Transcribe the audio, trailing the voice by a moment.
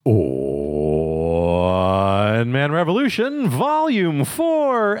Man Revolution, Volume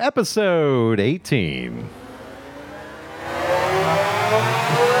 4, Episode 18.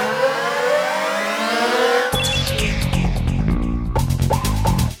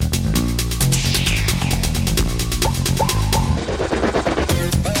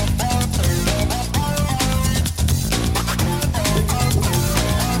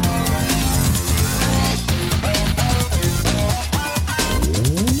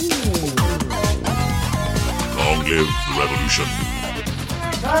 Live the revolution.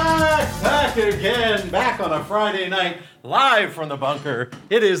 Back again, back on a Friday night, live from the bunker.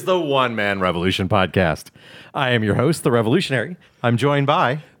 It is the One Man Revolution podcast. I am your host, the Revolutionary. I'm joined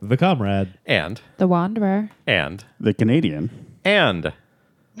by The Comrade. and The Wanderer. The Canadian. and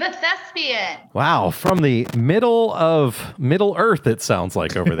The Thespian. wow, from the middle of Middle Earth, it sounds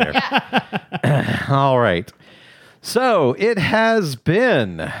like over there. All right. So it has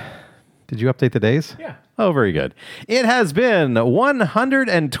been. Did you update the days? Yeah. Oh, very good. It has been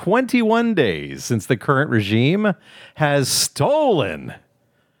 121 days since the current regime has stolen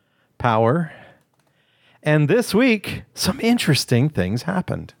power. And this week, some interesting things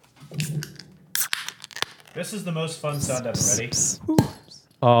happened. This is the most fun sound ever. Ready?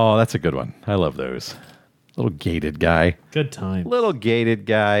 Oh, that's a good one. I love those. Little gated guy. Good time. Little gated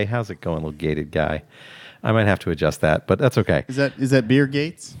guy. How's it going, little gated guy? I might have to adjust that, but that's okay. Is that Beer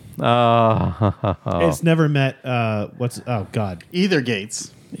Gates? It's never met. Either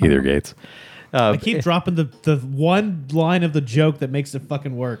Gates. Either Gates. I keep dropping the one line of the joke that makes it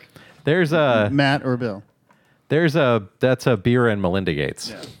fucking work. There's a Matt or Bill? that's a Beer and Melinda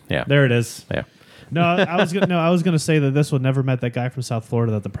Gates. Yeah. There it is. Yeah. No, I was gonna say that this one never met that guy from South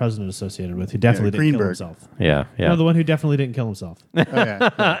Florida that the president associated with, who definitely didn't kill Greenberg. himself. Yeah. No, the one who definitely didn't kill himself. Okay.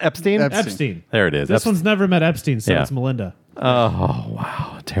 Epstein? Epstein. There it is. This one's never met Epstein, so Yeah. it's Melinda. Oh,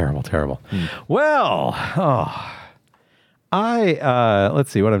 wow. Terrible, terrible. Well,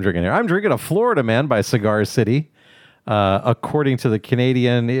 let's see what I'm drinking here. I'm drinking a Florida Man by Cigar City. According to the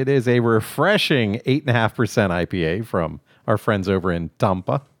Canadian, it is a refreshing 8.5% IPA from our friends over in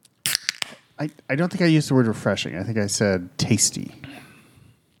Tampa. I don't think I used the word refreshing. I think I said tasty.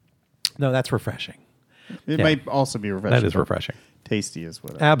 No, that's refreshing. It Yeah. might also be refreshing. That is but refreshing. Tasty is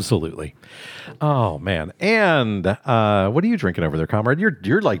what. Absolutely. Oh, man. And what are you drinking over there, comrade?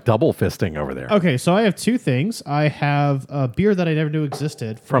 You're like double fisting over there. Okay, so I have two things. I have a beer that I never knew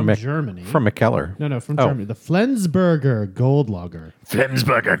existed from Germany. From McKellar. No, from Oh. Germany. The Flensburger Gold Lager,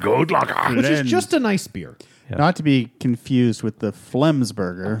 Flensburger Gold Lager. which is Flens. just a nice beer. Not to be confused with the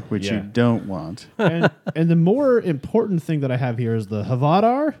Flemsburger, which Yeah. you don't want. and the more important thing that I have here is the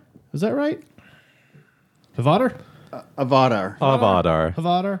Havadar. Is that right? Havadar? Avadar. Avadar.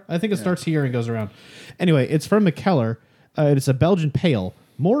 Havadar? I think it starts here and goes around. Anyway, it's from McKellar. It's a Belgian pale.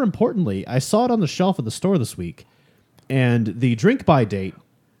 More importantly, I saw it on the shelf at the store this week, and the drink by date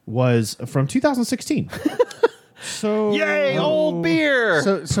was from 2016. So Yay, old beer.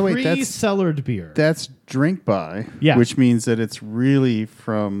 So wait, pre-cellared beer. that's drink by, Yeah. which means that it's really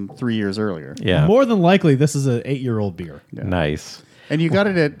from 3 years earlier. Yeah. More than likely, this is an 8-year-old beer Nice. And you got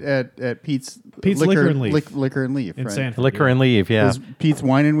it at Pete's Liquor and Leaf. Liquor and Leaf, in right? Sanford. Liquor and leave, yeah. Was Pete's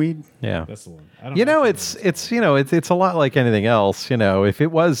Wine and Weed? Yeah. That's the one. I don't You know, know. it's a lot like anything else. You know, if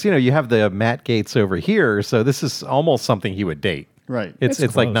it was, you have the Matt Gates over here, so this is almost something he would date. Right. It's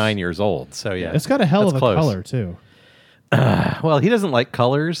It's like close. 9 years old. So yeah, It's got a hell That's of a close. color too. Well, he doesn't like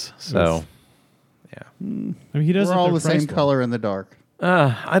colors, so yeah. I mean, he does. We're if all they're the same priced well. color in the dark.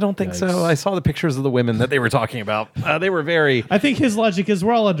 I don't think so. Yikes. I saw the pictures of the women that they were talking about. They were very. I think his logic is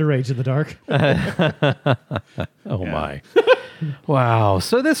we're all underage in the dark. Oh my. Wow.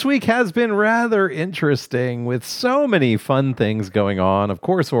 So this week has been rather interesting with so many fun things going on. Of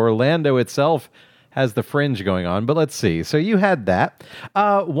course, Orlando itself has the Fringe going on, but let's see. So you had that.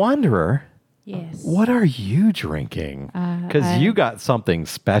 Wanderer, Yes. what are you drinking? Because you got something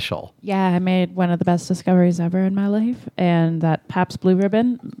special. Yeah, I made one of the best discoveries ever in my life, and that Pabst Blue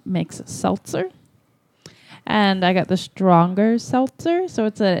Ribbon makes seltzer. And I got the stronger seltzer, so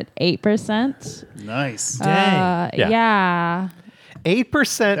it's at 8%. Nice. Dang. Yeah. Yeah.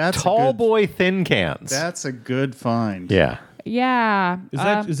 8% That's a tall good- boy thin cans. That's a good find. Yeah. Yeah.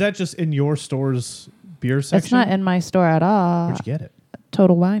 Is that just in your store's beer section? It's not in my store at all. Where'd you get it?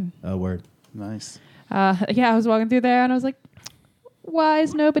 Total Wine. Oh, word. Nice. Yeah, I was walking through there, and I was like, why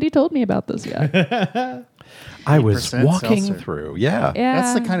has nobody told me about this yet? I was 8% walking seltzer. through. Yeah. Yeah.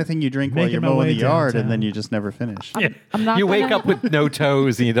 That's the kind of thing you drink while Making you're my mowing way the yard, downtown. and then you just never finish. I'm not You wake gonna- up with no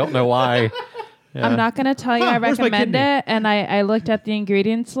toes and you don't know why. I'm not going to tell you I Where's my recommend kidney? it. And I looked at the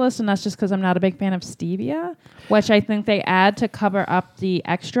ingredients list, and that's just because I'm not a big fan of stevia, which I think they add to cover up the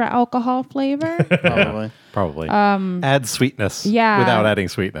extra alcohol flavor. Probably. Probably. Add sweetness yeah. without adding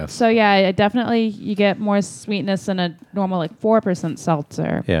sweetness. So, yeah, you get more sweetness than a normal, like, 4%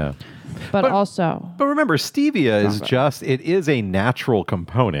 seltzer. yeah. But also, But remember, stevia is it is a natural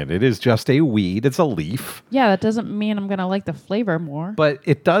component. It is just a weed. It's a leaf. yeah, that doesn't mean I'm going to like the flavor more. But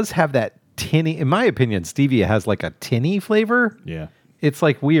it does have that tinny, in my opinion, stevia has like a tinny flavor. Yeah. It's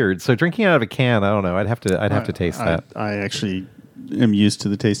like weird. So drinking out of a can, I don't know. I'd have to taste that. I actually am used to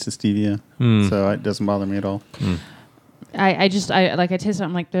the taste of stevia, so it doesn't bother me at all. I taste it,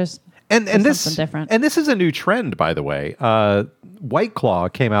 I'm like, there's something different. And this is a new trend, by the way. White Claw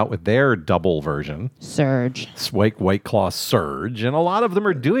came out with their double version, Surge. White Claw Surge, and a lot of them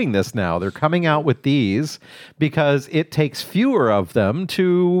are doing this now. They're coming out with these because it takes fewer of them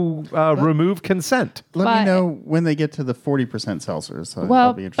to remove consent. Let But- me know when they get to the 40% seltzers. So I'll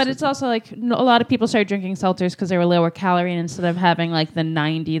Well, be interested. but it's also like a lot of people started drinking seltzers because they were lower calorie, and instead of having like the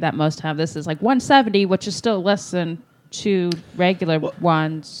 90 that most have, this is like 170, which is still less than 2 regular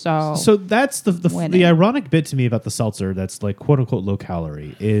ones. So that's the Winning. ironic bit to me about the seltzer that's like quote unquote low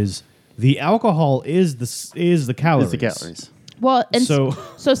calorie is the alcohol is the calories. It's the calories. well, and So-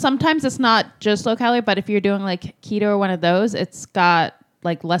 so sometimes it's not just low calorie, but if you're doing like keto or one of those, it's got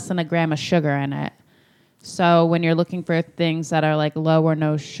like less than a gram of sugar in it. So when you're looking for things that are like low or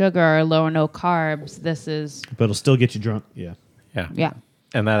no sugar or low or no carbs, this is But it'll still get you drunk. Yeah. yeah.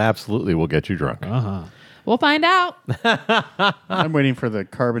 And that absolutely will get you drunk. We'll find out. I'm waiting for the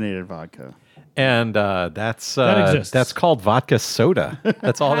carbonated vodka. And That exists. that's called vodka soda.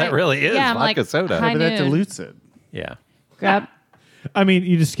 That's all that really is, Yeah, I'm vodka like, soda. hi- But that noon. dilutes it. Yeah. Grab. I mean,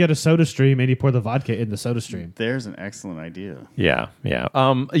 you just get a soda stream and you pour the vodka in the soda stream. There's an excellent idea. Yeah, yeah.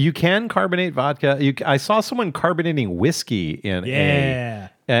 You can carbonate vodka. I saw someone carbonating whiskey in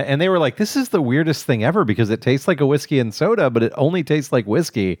and they were like, "This is the weirdest thing ever because it tastes like a whiskey and soda, but it only tastes like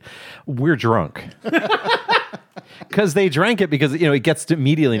whiskey." We're drunk because they drank it because it gets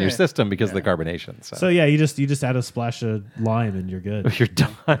immediately in your system because of the carbonation. So, So yeah, you just add a splash of lime and you're good. you're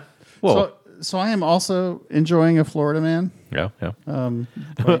done. Well, So I am also enjoying a Florida man. yeah.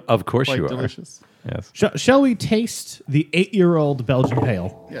 Of course Quite you are. delicious. Yes. Shall we taste the 8-year-old Belgian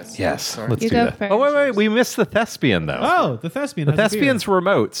Pale? Yes. Yes. Sorry. Let's You do go that. first. Oh wait, we missed the thespian though. Oh, the Thespian. The has a beer. thespian's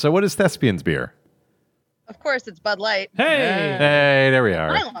remote. So what is thespian's beer? Of course, it's Bud Light. Hey. Hey, there we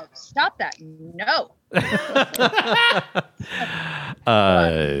are. Milo, stop that. No.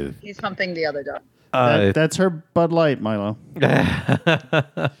 He's humping the other dog. That's her Bud Light, Milo.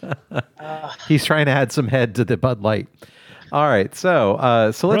 He's trying to add some head to the Bud Light. All right, so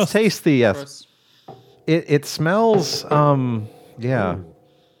let's Gross. taste the. It smells. Yeah,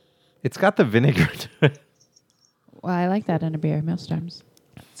 it's got the vinegar to it. Well, I like that in a beer most times.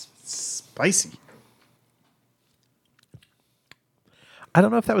 Spicy. I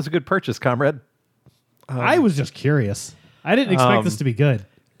don't know if that was a good purchase, comrade. I was just curious. I didn't expect this to be good.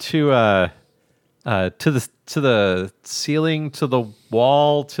 To the ceiling, to the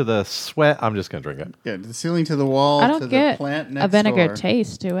wall, to the sweat. I'm just gonna drink it. Yeah, the ceiling to the wall, I to don't the get plant next a vinegar door.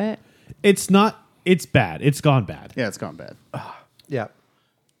 taste to it. It's not. It's bad. It's gone bad. Yeah, it's gone bad. Yeah,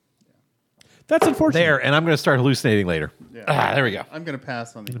 That's unfortunate. there, and I'm gonna start hallucinating later. Yeah. There we go. I'm going to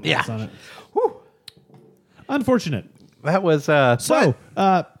pass on the. Yeah, On it. Unfortunate. that was So,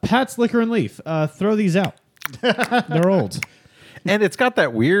 Pat's Liquor and Leaf. Throw these out. They're old. and it's got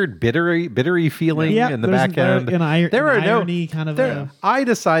that weird bittery feeling Yeah, in the there's back end. an irony kind of I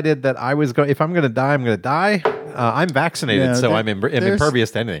decided that I was going. If I'm going to die, I'm going to die. I'm vaccinated, Yeah, so there- I'm there's-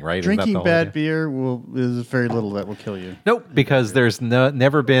 impervious to anything. Right? Isn't that Drinking the whole bad idea? beer is very little that will kill you. Nope, because there's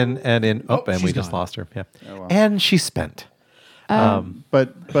never been and and we she's just gone. lost her. Yeah, wow. and she's spent.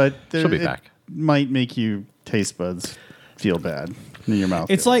 But She'll be it back. might make you taste buds feel bad in your mouth.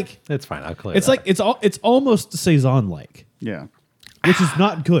 It's like It's fine. I'll clear. it's that. like it's almost Saison like, yeah. which is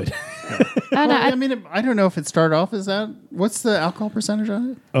not good. And Well, I mean, I don't know if it started off as that. What's the alcohol percentage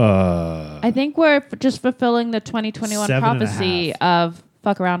on it? I think we're just fulfilling the 2021 7.5. prophecy of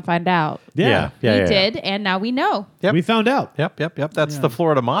fuck around, find out. yeah. We did, and now we know. Yep. We found out. Yep. That's the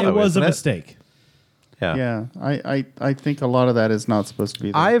Florida motto. It was a isn't mistake. Yeah. Yeah, I think a lot of that is not supposed to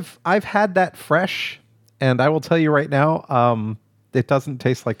be there. I've had that fresh, and I will tell you right now, it doesn't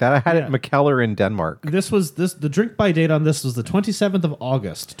taste like that. I had it in McKellar in Denmark. The drink by date on this was the 27th of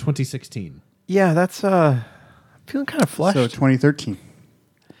August, 2016. Yeah, that's feeling kind of flushed. So 2013.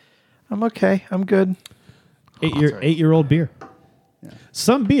 I'm okay. I'm good. 8-year-old beer.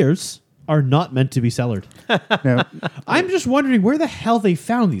 Some beers are not meant to be cellared. No, I'm just wondering where the hell they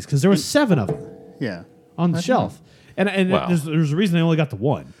found these because there were 7 of them. Yeah. on the shelf. And Wow. there's a reason I only got the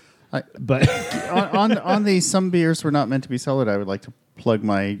one. But on the some beers were not meant to be cellared, I would like to plug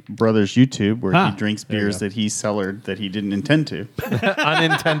my brother's YouTube where he drinks There you beers go. that he cellared that he didn't intend to.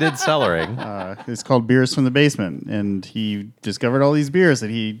 Unintended cellaring. It's called Beers from the Basement, and he discovered all these beers that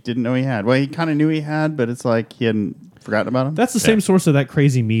he didn't know he had. Well, he kind of knew he had, but it's like he hadn't forgotten about them. that's the same source of that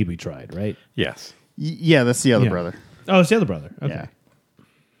crazy mead we tried, right? Yes. Yeah, that's the other Yeah. brother. Oh, it's the other brother. Okay. Yeah.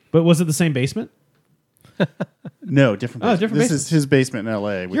 But was it the same basement? No, different. Oh, Basement. different This basement. is his basement in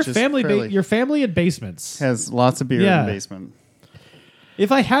L.A., which Your is family, fairly, your family in basements. has lots of beer Yeah. in the basement.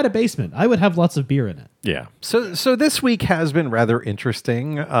 If I had a basement, I would have lots of beer in it. Yeah. So this week has been rather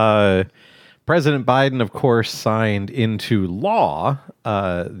interesting. President Biden, of course, signed into law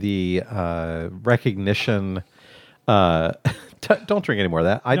the recognition. Don't drink any more of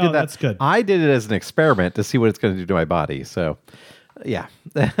that. I No, did that. that's good. I did it as an experiment to see what it's going to do to my body. So, yeah.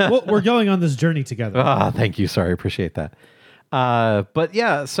 Well, we're going on this journey together. Thank you. Sorry, appreciate that. But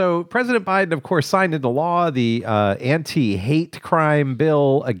yeah, so President Biden, of course, signed into law the anti-hate crime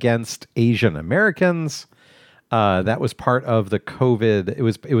bill against Asian Americans. That was part of the COVID.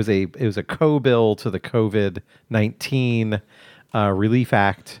 It was a co-bill to the COVID-19 Relief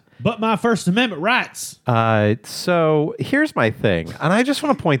Act. But my First Amendment rights. So here's my thing, and I just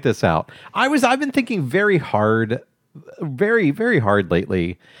want to point this out. I've been thinking very hard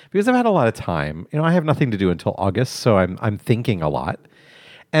lately because I've had a lot of time. I have nothing to do until August, so I'm thinking a lot.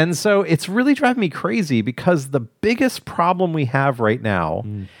 And so it's really driving me crazy because the biggest problem we have right now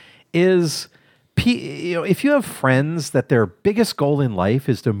is if you have friends that their biggest goal in life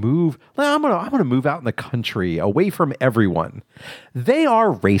is to move, I'm gonna move out in the country away from everyone. They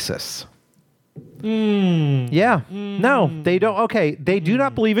are racists. Yeah. No, they don't. Okay. They do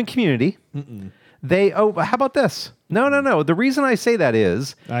not believe in community. How about this? No. The reason I say that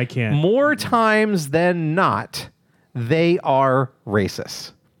is I can't. more times than not, they are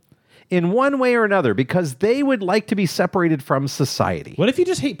racist in one way or another because they would like to be separated from society. What if you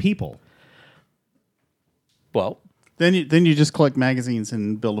just hate people? Well, Then you just collect magazines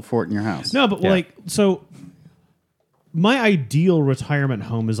and build a fort in your house. No, but Yeah. so my ideal retirement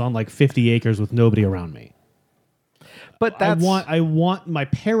home is on 50 acres with nobody around me. but that's I want my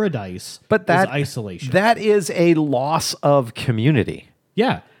paradise but that is isolation. That is a loss of community.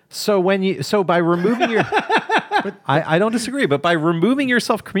 yeah. So by removing your, I don't disagree, but by removing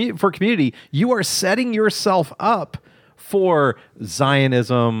yourself for community, you are setting yourself up for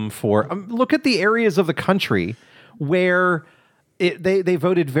Zionism. For look at the areas of the country where they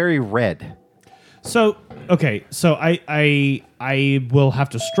voted very red. So okay, so I will have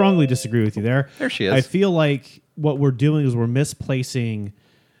to strongly disagree with you there. There she is. I feel like what we're doing is we're misplacing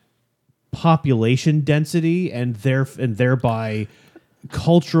population density and thereby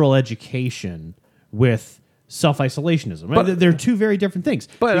cultural education with self-isolationism. Right? But- They're two very different things.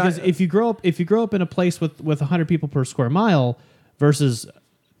 But because if you grow up in a place with 100 people per square mile versus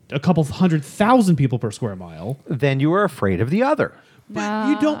a couple 100,000 people per square mile, Then you are afraid of the other. but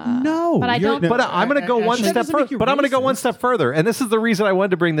you don't know. But I You're- don't- But I'm going to go one that step doesn't make further. you But I'm going to go one racist. step further, and this is the reason I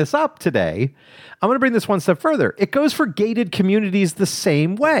wanted to bring this up today. I'm going to bring this one step further. It goes for gated communities the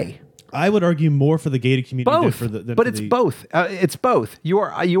same way. I would argue more for the gated community Both, than but for it's the, both. It's both. You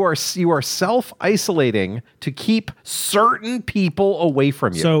are self isolating to keep certain people away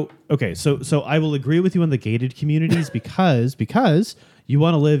from you. So okay, so I will agree with you on the gated communities because you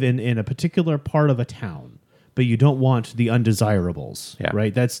want to live in a particular part of a town, but you don't want the undesirables. Yeah.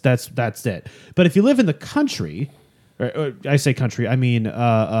 Right. That's it. But if you live in the country, or I say country, I mean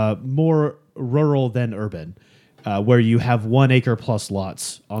more rural than urban, where you have 1 acre plus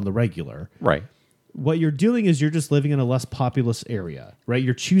lots on the regular. right. What you're doing is you're just living in a less populous area, right?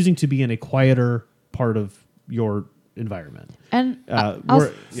 You're choosing to be in a quieter part of your environment. And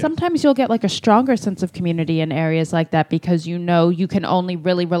we're- yeah. sometimes you'll get a stronger sense of community in areas like that because you can only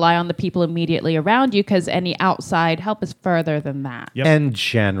really rely on the people immediately around you because any outside help is further than that. Yep. And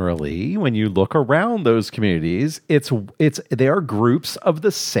generally, when you look around those communities, they are groups of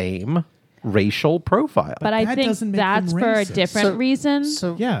the same racial profile. But I that think doesn't make them that's for a racist. different reason.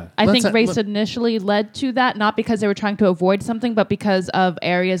 Yeah. I let's- think race let- initially led to that, not because they were trying to avoid something, but because of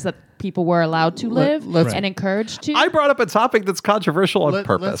areas that people were allowed to live let's- and encouraged to. I brought up a topic that's controversial on Let's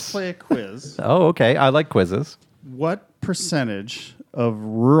purpose. play a quiz. Oh, okay. I like quizzes. What percentage of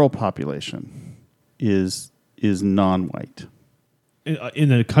rural population is non-white? In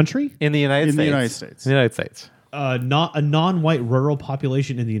the country, In the United In the States. United States. In the United States. not a non-white rural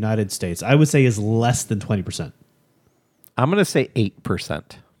population in the United States, I would say is less than 20%. I'm going to say 8%.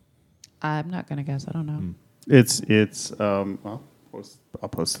 I'm not going to guess. I don't know. It's well, I'll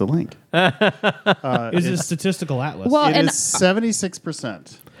post the link. Is a statistical atlas. Well, It and is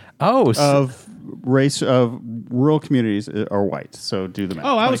 76% Oh, of rural communities are white. So do the math.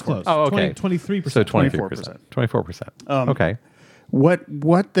 I was 24. close. Oh, okay. 23%. so 23%. 24%. Okay.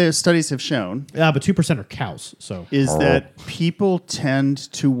 What the studies have shown Yeah, but 2% are cows. So is that people tend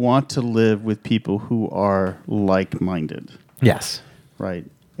to want to live with people who are like-minded, Yes. right?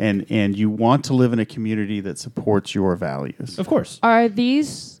 And you want to live in a community that supports your values. of course. are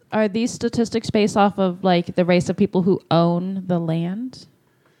these statistics based off of like the race of people who own the land?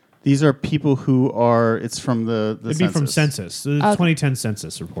 These are people who are. It's from the It'd census. be from census. The 2010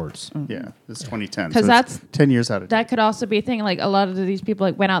 census reports. Yeah, it's 2010. 'Cause so that's- it's 10 years out of That date. could also be a thing. Like a lot of these people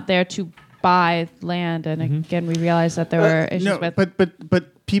like went out there to buy land, and again, we realized that there were issues No, with.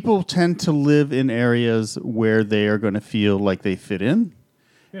 but people tend to live in areas where they are going to feel like they fit in,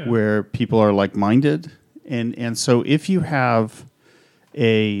 where people are like-minded, and so if you have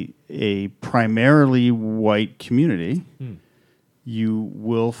a primarily white community, you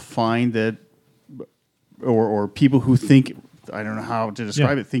will find that, or people who think, I don't know how to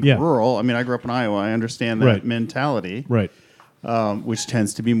describe Yeah. it, think Yeah. rural. I mean, I grew up in Iowa. I understand that Right. mentality, Right. which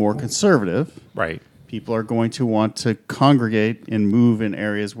tends to be more conservative. Right. People are going to want to congregate and move in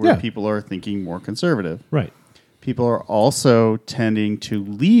areas where Yeah. people are thinking more conservative. Right. People are also tending to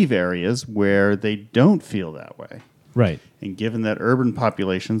leave areas where they don't feel that way. Right. And given that urban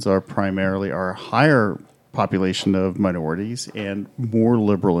populations are primarily a higher population of minorities and more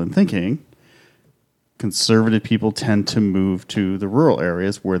liberal in thinking, conservative people tend to move to the rural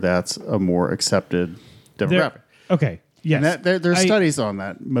areas where that's a more accepted demographic. Okay. Yes. And there's I- studies on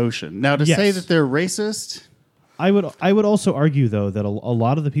that motion. Now, to Yes. say that they're racist, I would also argue though that a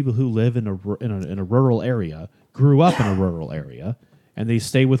lot of the people who live in a rural area grew up in a rural area and they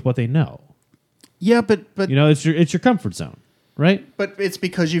stay with what they know. yeah, but You know, it's your comfort zone, right? but it's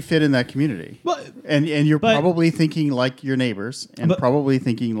because you fit in that community, But and you're but- probably thinking like your neighbors, and But- probably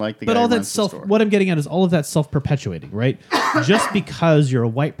thinking like the guy but all who that runs the self store. what I'm getting at is all of that self-perpetuating, right? Just because you're a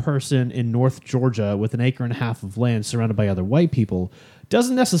white person in North Georgia with an acre and a half of land surrounded by other white people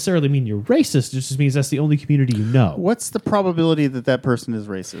doesn't necessarily mean you're racist. It just means that's the only community you know. What's the probability that that person is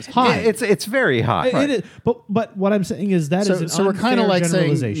racist? High. It's very high. It is, but what I'm saying is that is an So we're kind of unfair like saying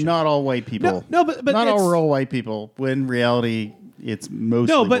generalization. not all white people. No, but not all it's- rural white people. When in reality, it's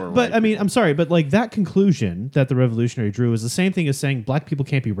mostly No, more but white I mean, I'm sorry, but like that conclusion that the revolutionary drew is the same thing as saying black people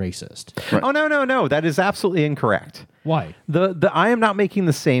can't be racist. Right. Oh no, that is absolutely incorrect. Why? The I am not making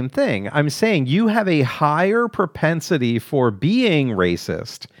the same thing. I'm saying you have a higher propensity for being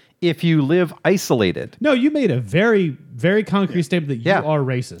racist if you live isolated. No, you made a very, very concrete statement that you Yeah. are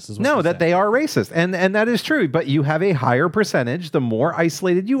racist. Is what No, you that said. they are racist. And that is true, but you have a higher percentage the more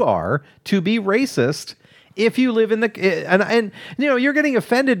isolated you are to be racist if you live in the and you know, you're getting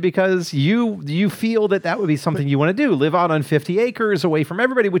offended because you feel that would be something you want to do, live out on 50 acres away from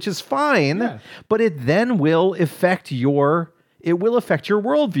everybody, which is fine, Yeah. but it then will affect your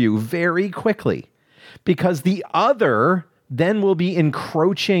worldview very quickly because the other then will be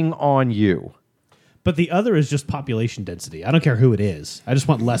encroaching on you. But the other is just population density. I don't care who it is. I just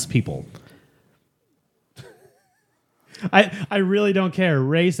want less people. I really don't care.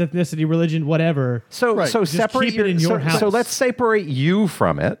 Race, ethnicity, religion, whatever. So Right. so Just separate keep it in your so house. let's separate you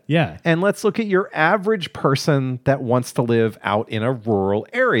from it. Yeah. And let's look at your average person that wants to live out in a rural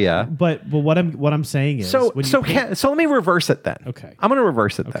area. But what I'm saying is So when you so can't- so let me reverse it then. Okay. I'm going to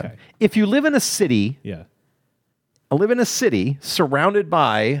reverse it then. Okay. If you live in a city, yeah. I live in a city surrounded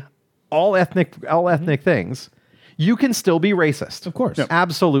by all ethnic things, you can still be racist. Of course. Yep.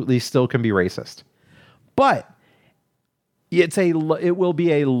 Absolutely still can be racist. But it will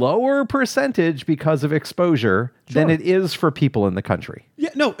be a lower percentage because of exposure than Sure. it is for people in the country. Yeah,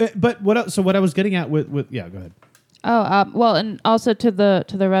 no, but what I was getting at with yeah, go ahead. Oh, well, and also to the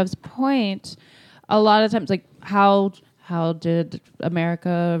Rev's point, a lot of times, like how did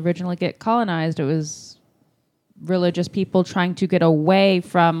America originally get colonized? It was religious people trying to get away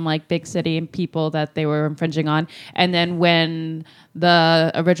from like big city and people that they were infringing on. And then when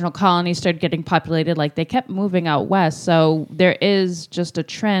the original colonies started getting populated, like they kept moving out west. So there is just a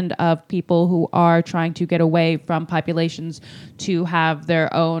trend of people who are trying to get away from populations to have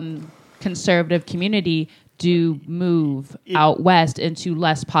their own conservative community do move out west into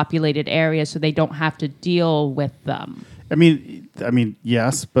less populated areas so they don't have to deal with them. I mean,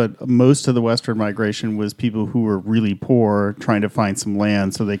 yes, but most of the Western migration was people who were really poor trying to find some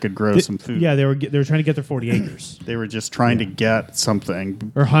land so they could grow some food. Yeah, they were trying to get their 40 acres They were just trying to get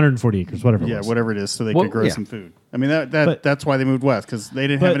something. or 140 acres, whatever. it was. Whatever it is, so they Well, could grow yeah. some food. I mean, But- that's why they moved west, because they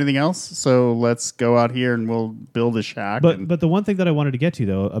didn't have but- anything else. So let's go out here and we'll build a shack. and- But the one thing that I wanted to get to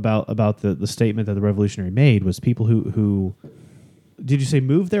though about the statement that the revolutionary made was people who did you say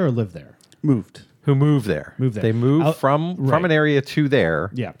moved there or lived there? moved. Who moved there? Moved there. They moved Out- from right. an area to there.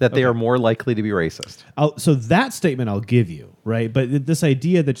 Yeah, That they okay. are more likely to be racist. So that statement I'll give you, right? But this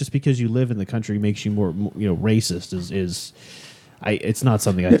idea that just because you live in the country makes you more racist is it's not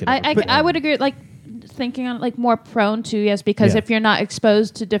something I can. I would agree. Like thinking on like more prone to yes, because Yeah. if you're not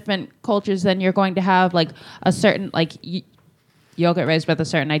exposed to different cultures, then you're going to have like a certain like you'll get raised with a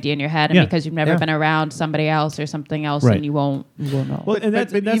certain idea in your head, and Yeah. because you've never Yeah. been around somebody else or something else, Right. and you won't know. Well, and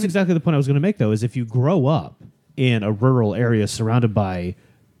that's exactly the point I was going to make, though, is if you grow up in a rural area surrounded by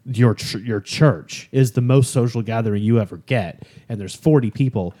your church is the most social gathering you ever get, and there's 40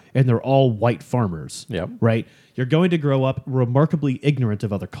 people, and they're all white farmers, Yep. right? You're going to grow up remarkably ignorant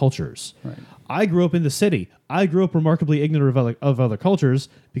of other cultures. Right. I grew up in the city. I grew up remarkably ignorant of other cultures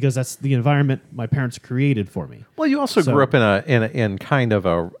because that's the environment my parents created for me. Well, you also So- grew up in kind of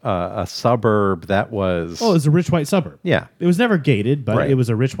a suburb that was. Oh, it was a rich white suburb. Yeah. It was never gated, but Right. it was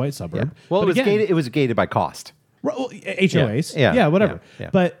a rich white yeah. suburb. Well, But it was again- gated. It was gated by cost. Right, well, HOAs, Yeah, whatever. yeah,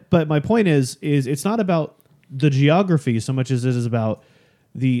 yeah. But my point is it's not about the geography so much as it is about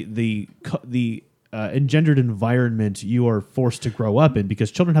the engendered environment you are forced to grow up in,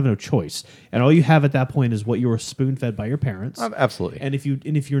 because children have no choice, and all you have at that point is what you were spoon fed by your parents. Absolutely. And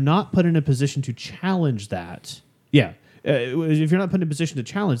if you're not put in a position to challenge that, if you're not put in a position to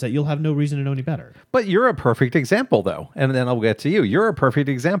challenge that, you'll have no reason to know any better. But you're a perfect example, though. And then I'll get to you. You're a perfect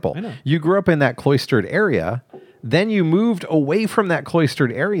example. I know. You grew up in that cloistered area. Then you moved away from that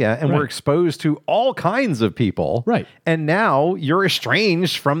cloistered area and were Right. exposed to all kinds of people. Right. And now you're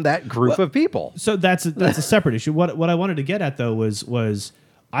estranged from that group of people. So that's a separate issue. What I wanted to get at though was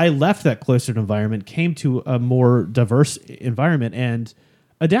I left that cloistered environment, came to a more diverse environment, and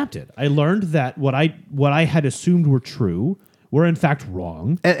adapted. I learned that what I had assumed were true were in fact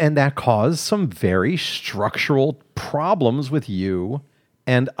wrong. And that caused some very structural problems with you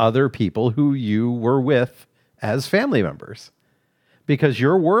and other people who you were with as family members, because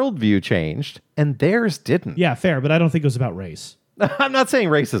your worldview changed and theirs didn't. Yeah, fair, but I don't think it was about race. I'm not saying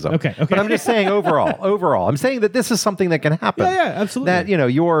racism. Okay. But I'm just saying overall. I'm saying that this is something that can happen. Yeah, absolutely.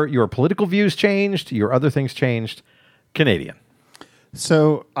 That, your political views changed, your other things changed. Canadian.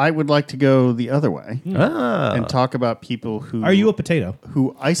 So I would like to go the other way Ah. and talk about people who Are you a potato?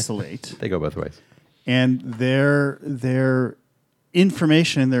 who isolate They go both ways. and their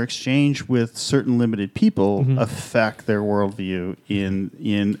information and their exchange with certain limited people affect their worldview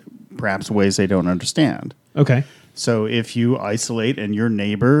in perhaps ways they don't understand. Okay. So if you isolate and your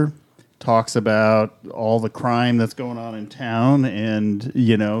neighbor talks about all the crime that's going on in town and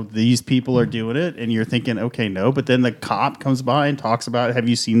these people are doing it, and you're thinking, okay, no, but then the cop comes by and talks about, have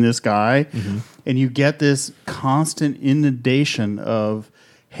you seen this guy? And you get this constant inundation of,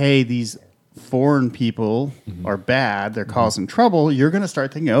 hey, these foreign people are bad, they're causing trouble. You're going to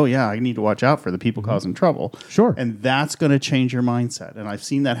start thinking, oh yeah, I need to watch out for the people causing trouble. Sure. And that's going to change your mindset. And I've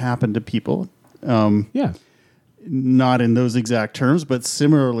seen that happen to people. Yeah. Not in those exact terms, but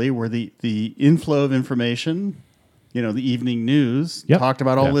similarly, where the inflow of information, the evening news Yep. talked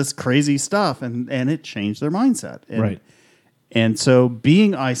about all Yeah. this crazy stuff, and it changed their mindset. And, Right. And so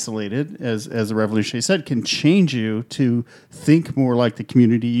being isolated, as the revolutionary said, can change you to think more like the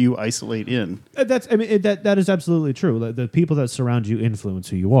community you isolate in. That is absolutely true. The people that surround you influence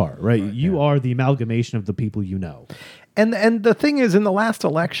who you are, right? You are the amalgamation of the people you know. And the thing is, in the last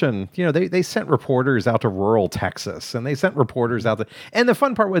election, they sent reporters out to rural Texas, and they sent reporters out to. And the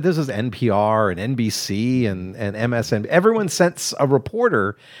fun part with this is NPR and NBC and MSN. Everyone sent a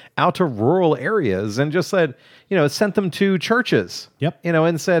reporter out to rural areas and just said, sent them to churches. Yep.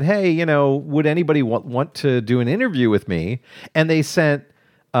 And said, hey, would anybody want to do an interview with me? And they sent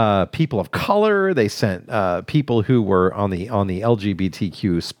people of color. They sent people who were on the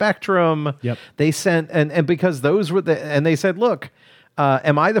LGBTQ spectrum. Yep. They sent and because those were and they said, look,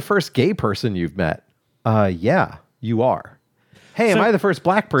 am I the first gay person you've met? Yeah, you are. Hey, am So, I the first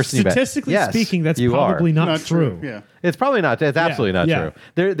black person you met? Statistically Yes, speaking, that's you probably are. not true. Yeah. It's probably not. It's absolutely not yeah.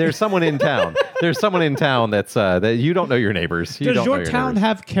 true. There's someone in town. There's someone in town that you don't know your neighbors. You Does don't know your town neighbors.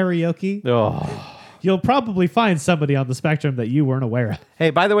 have karaoke? Oh. You'll probably find somebody on the spectrum that you weren't aware of.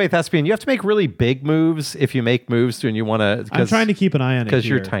 Hey, by the way, Thespian, you have to make really big moves if you make moves and you want to. I'm trying to keep an eye on it because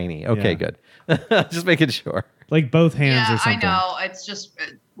you're here. tiny. Okay, Yeah. good. Just making sure. like both hands Yeah, or something. I know. It's just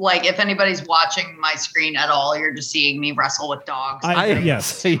like if anybody's watching my screen at all, you're just seeing me wrestle with dogs.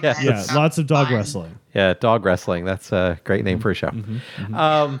 Yes. Yes. Yeah, lots of dog Fine. wrestling. Yeah, dog wrestling. That's a great name for a show.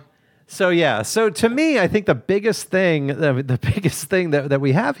 So to me, I think the biggest thing that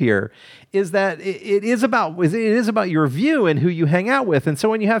we have here is that it is about your view and who you hang out with. And so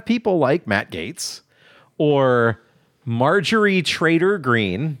when you have people like Matt Gaetz or Marjorie Trader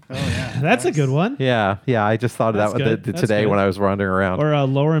Green, That's a good one. yeah, I just thought of That's that good. That's today good. when I was wandering around. Or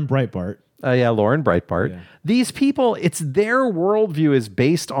Lauren Breitbart. Lauren Breitbart. Yeah. These people, it's their worldview is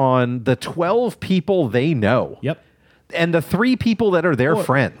based on the 12 people they know. Yep. And the 3 people that are their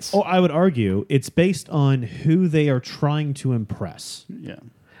friends. Or I would argue it's based on who they are trying to impress. Yeah.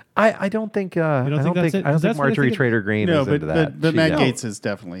 I don't think I don't don't think think that's it? 'Cause that's what I Marjorie think it- Trader Green No, is but into that. but Matt She- Gaetz is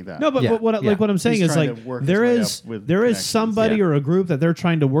definitely that. No, but, Yeah, but what yeah. like what I'm saying He's is trying like to work his there way is up with there is connections. somebody Yeah. or a group that they're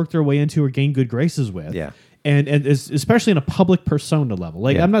trying to work their way into or gain good graces with. Yeah. And especially on a public persona level.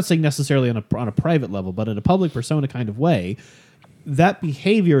 Like Yeah. I'm not saying necessarily on a private level, but in a public persona kind of way, that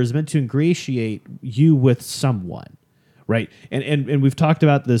behavior is meant to ingratiate you with someone. Right? And we've talked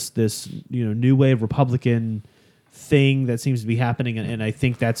about this new wave Republican thing that seems to be happening, and I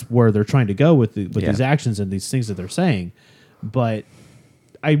think that's where they're trying to go with these actions and these things that they're saying. But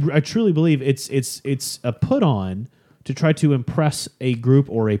I truly believe it's a put on to try to impress a group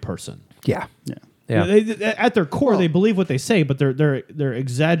or a person. Yeah. Yeah. Yeah. At their core, they believe what they say, but they're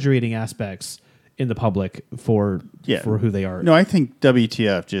exaggerating aspects in the public for who they are. No, I think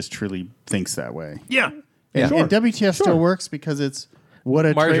WTF just truly thinks that way. Yeah. And, Sure. and WTF still works because it's what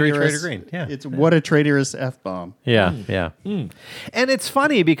a Marjorie traitorous, Trader Green, yeah. It's what a traitorous F-bomb. Yeah, yeah. And it's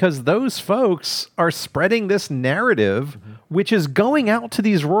funny because those folks are spreading this narrative which is going out to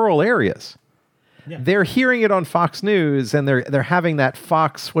these rural areas. Yeah. They're hearing it on Fox News and they're having that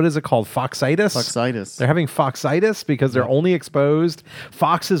Fox, what is it called? Foxitis? Foxitis. They're having Foxitis because they're only exposed.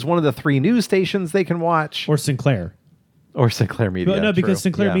 Fox is one of the 3 news stations they can watch. Or Sinclair. Or Sinclair Media. But no, because true.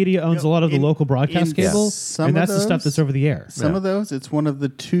 Sinclair Yeah. Media owns a lot of the in- local broadcast in cable, some and of that's the stuff those- that's over the air. Some of those, it's one of the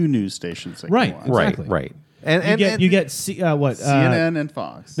 2 news stations. They can Right, watch. exactly. Right. And You get what? CNN and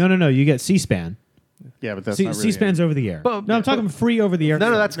Fox. No. You get C-SPAN. Yeah, but that's not really C-SPAN's over the air. But- no, I'm talking free over the air.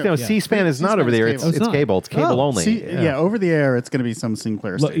 No, that's No, C-SPAN is not C-SPAN over is there. cable. It's, Oh, it's it's not. cable. It's cable Oh, only. Yeah, over the air, it's going to be some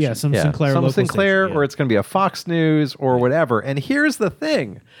Sinclair station. Yeah, some Sinclair some local Sinclair, station, or it's going to be a Fox News or whatever. And here's the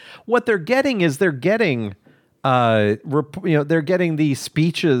thing: what they're getting is they're getting the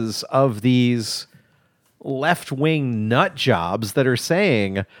speeches of these left-wing nut jobs that are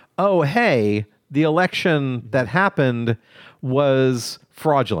saying, "Oh, hey, the election that happened was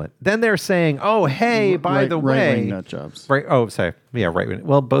fraudulent." Then they're saying, "Oh, hey, by the right-wing way, nut jobs. right? Oh, sorry, yeah, right wing.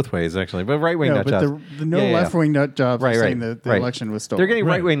 Well, both ways actually, but right wing No, nut but jobs. the no Yeah, yeah, yeah. left-wing nut jobs Right, are right, saying that the right. election was stolen. They're getting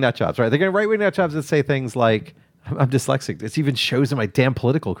Right. right wing nut jobs, right? They're getting right wing nut jobs that say things like, "I'm dyslexic." It even shows in my damn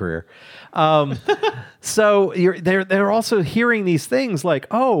political career. So they're also hearing these things like,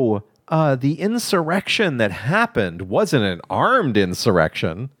 "Oh, the insurrection that happened wasn't an armed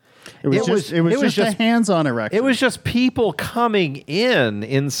insurrection. It was just a hands-on erection. It was just people coming in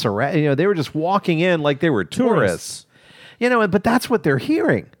insurrection. They were just walking in like they were tourists. But that's what they're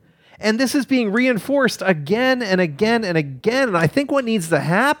hearing. And this is being reinforced again and again and again. And I think what needs to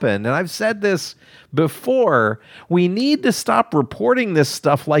happen, and I've said this before, we need to stop reporting this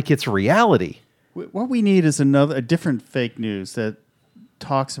stuff like it's reality. What we need is a different fake news that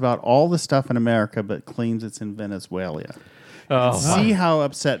talks about all the stuff in America but claims it's in Venezuela. See how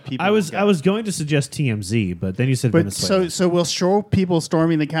upset people. I was get. going to suggest TMZ, but then you said But Venezuela. so we'll show people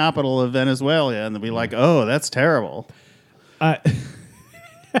storming the capital of Venezuela, and they'll be like, "Oh, that's terrible."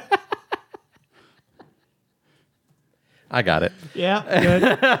 I got it. yeah,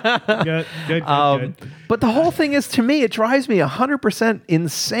 good. But the whole thing is, to me, it drives me 100%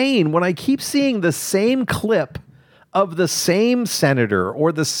 insane when I keep seeing the same clip of the same senator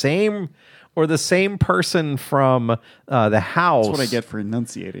or the same person from the House. That's what I get for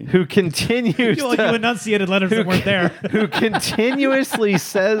enunciating. Who continues I feel like to- you enunciated letters that weren't there. who continuously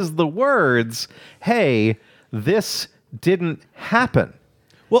says the words, "Hey, this didn't happen."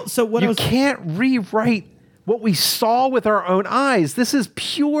 Well, so what I You was can't rewrite what we saw with our own eyes. This is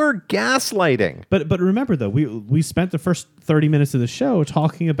pure gaslighting. But remember though, we spent the first 30 minutes of the show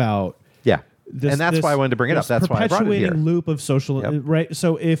talking about Yeah. And that's why I wanted to bring it up. this That's why I brought it here. perpetuating loop of social Yep. right.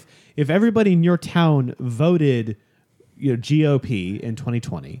 So if everybody in your town voted, GOP in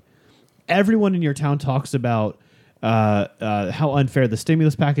 2020, everyone in your town talks about how unfair the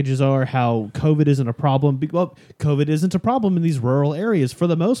stimulus packages are, how COVID isn't a problem. Well, COVID isn't a problem in these rural areas for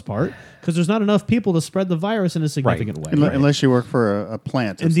the most part because there's not enough people to spread the virus in a significant way. Unless you work for a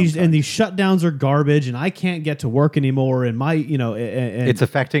plant. And these shutdowns are garbage, and I can't get to work anymore. And my, and it's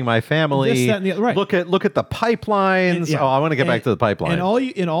affecting my family. This, that, and the other, right. Look at the pipelines. I want to get back to the pipeline.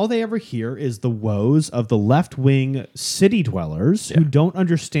 And all they ever hear is the woes of the left wing city dwellers who don't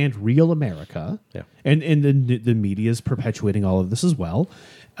understand real America. Yeah. And the media is perpetuating all of this as well.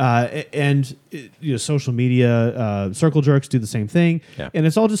 Social media, circle jerks do the same thing. Yeah. And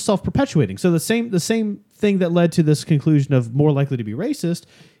it's all just self-perpetuating. So the same thing that led to this conclusion of more likely to be racist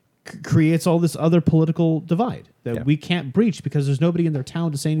creates all this other political divide that we can't breach because there's nobody in their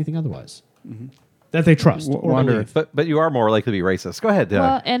town to say anything otherwise. Mm-hmm. That they trust. But you are more likely to be racist. Go ahead.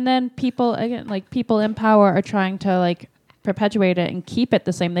 Well, and then people in power are trying to perpetuate it and keep it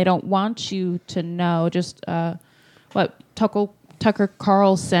the same. They don't want you to know. Just what Tucker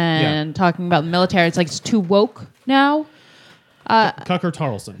Carlson talking about the military. It's it's too woke now. Tucker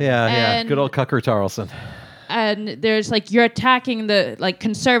Carlson. Yeah. Good old Tucker Carlson. And there's you're attacking the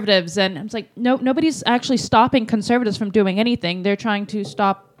conservatives, and it's nobody's actually stopping conservatives from doing anything. They're trying to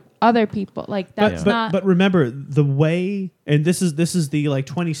stop other people. But remember the way, and this is the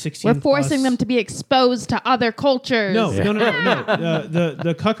 2016. We're forcing them to be exposed to other cultures. No.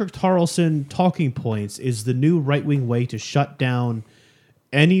 The Tucker Carlson talking points is the new right wing way to shut down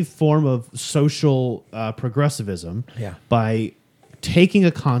any form of social progressivism by taking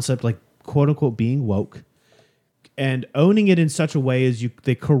a concept like quote unquote being woke and owning it in such a way as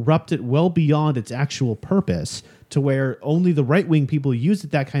they corrupt it well beyond its actual purpose to where only the right-wing people use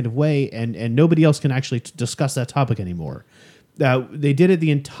it that kind of way and nobody else can actually discuss that topic anymore. They did it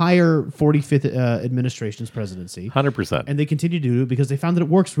the entire 45th administration's presidency. 100%. And they continue to do it because they found that it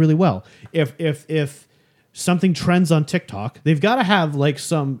works really well. If something trends on TikTok, they've got to have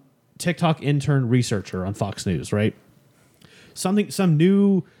some TikTok intern researcher on Fox News, right? Some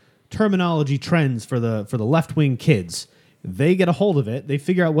new terminology trends for the left-wing kids. They get a hold of it. They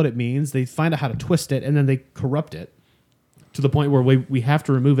figure out what it means. They find out how to twist it, and then they corrupt it to the point where we have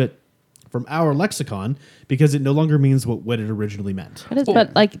to remove it from our lexicon because it no longer means what it originally meant. It is,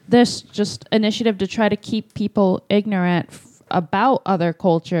 but this just initiative to try to keep people ignorant about other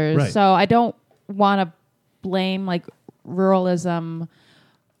cultures. Right. So I don't want to blame ruralism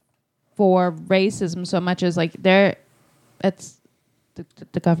for racism so much as it's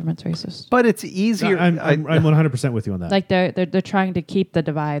the government's racist. But it's easier. I'm 100% with you on that. They're trying to keep the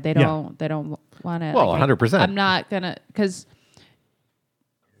divide. They don't want to. Well, 100%. I'm not gonna because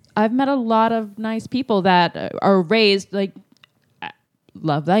I've met a lot of nice people that are raised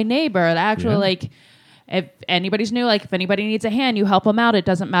love thy neighbor. Actually, if anybody's new, if anybody needs a hand, you help them out. It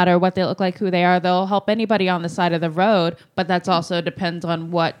doesn't matter what they look like, who they are. They'll help anybody on the side of the road. But that's also depends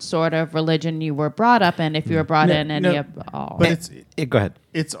on what sort of religion you were brought up in. If you were brought in any of all. But go ahead.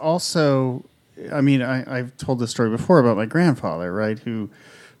 It's also, I've told this story before about my grandfather, right? Who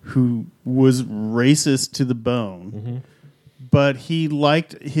was racist to the bone, Mm-hmm. but he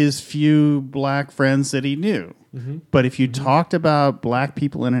liked his few black friends that he knew. Mm-hmm. But if you talked about black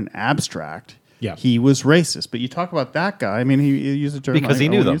people in an abstract, he was racist. But you talk about that guy. He used the term because he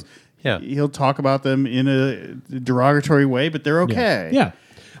knew them. He'll talk about them in a derogatory way, but they're okay. Yeah.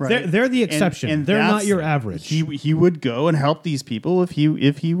 Right. They're the exception. And they're not your average. He would go and help these people if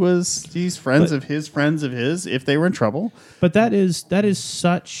he was these friends of his if they were in trouble. But that is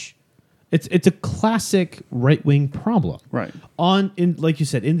such. It's a classic right wing problem, right? Like you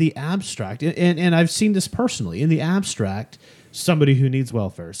said, in the abstract, and I've seen this personally. In the abstract, somebody who needs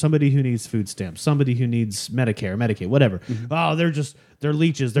welfare, somebody who needs food stamps, somebody who needs Medicare, Medicaid, whatever. Mm-hmm. Oh, they're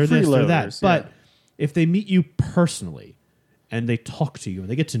leeches, they're this, they're that. But if they meet you personally and they talk to you and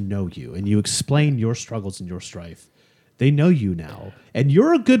they get to know you and you explain your struggles and your strife, they know you now, and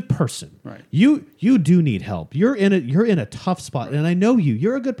you're a good person. Right. You do need help. You're in a tough spot, and I know you.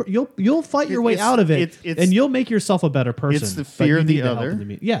 You're a good. You'll fight your way out of it, and you'll make yourself a better person. It's the fear of the other,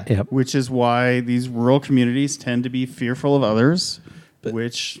 which is why these rural communities tend to be fearful of others,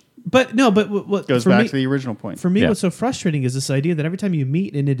 But what goes back to the original point. For me, what's so frustrating is this idea that every time you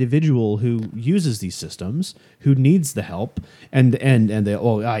meet an individual who uses these systems, who needs the help, and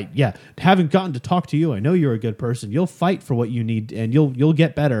they haven't gotten to talk to you. I know you're a good person. You'll fight for what you need, and you'll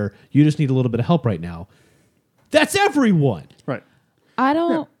get better. You just need a little bit of help right now. That's everyone. Right. I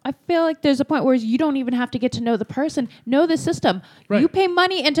don't. I feel like there's a point where you don't even have to get to know the person, know the system. Right. You pay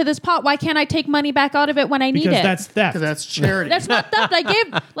money into this pot. Why can't I take money back out of it when I need Because it? that's theft. Because that's charity. That's not theft. I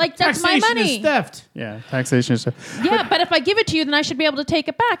gave that's my Taxation money. is theft. yeah, taxation is. Yeah, but if I give it to you, then I should be able to take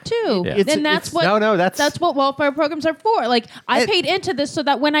it back too. Yeah. Then that's what. No, that's what welfare programs are for. Like I It- paid into this so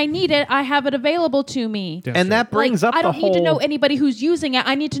that when I need it, I have it available to me. That's And right. that brings up I don't the need to know whole- anybody who's using it.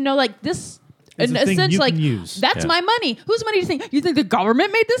 I need to know like this. It's In a a thing sense, you like can use. that's Yeah. my money. Whose money do you think? You think the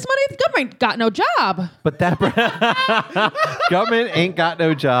government made this money? The government got no job. But that government ain't got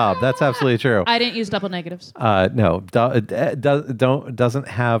no job. That's absolutely true. I didn't use double negatives. No, doesn't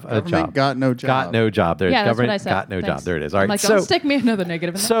have a Government job. got no job. Got no job. There's Yeah, that's what government I said. got no Thanks. job. There it is. All I'm right. like, so don't stick me another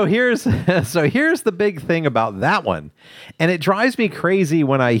negative in there. so here's the big thing about that one, and it drives me crazy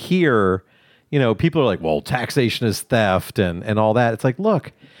when I hear, people are like, well, taxation is theft and all that. It's like,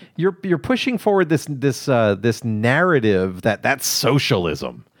 look, you're pushing forward this narrative that's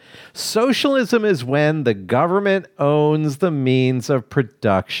socialism. Socialism is when the government owns the means of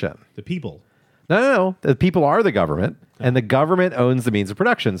production. The people. No. The people are the government, and the government owns the means of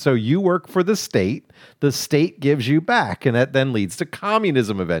production. So you work for the state gives you back, and that then leads to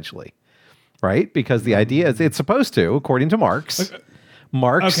communism eventually, right? Because the idea is it's supposed to, according to Marx.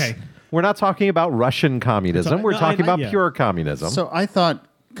 Marx. Okay. We're not talking about Russian communism. We're No, talking about yeah. pure communism. So I thought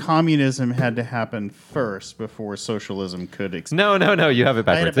communism had to happen first before socialism could exist. No. You have it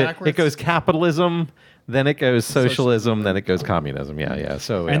I had backwards. it It backwards? goes capitalism, then it goes socialism, then it goes communism. Yeah.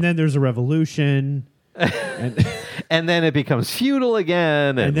 So And then there's a revolution. and and then it becomes feudal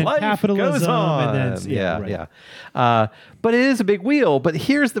again, and then life capitalism, goes on. and then yeah. But it is a big wheel. But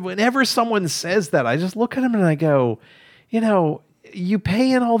whenever someone says that, I just look at them and I go, you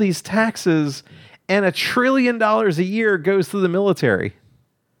pay in all these taxes, and $1 trillion a year goes to the military.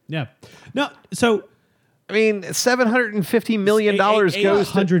 yeah. No, so I mean, $750 million goes to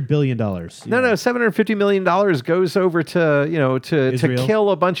 $100 billion. No, $750 million goes over to to Israel? kill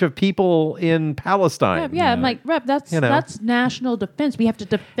a bunch of people in Palestine. Yeah, I'm like, Rep, that's national defense. We have to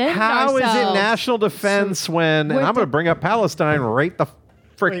defend How is ourselves. it national defense when? And We're I'm going to bring up Palestine right the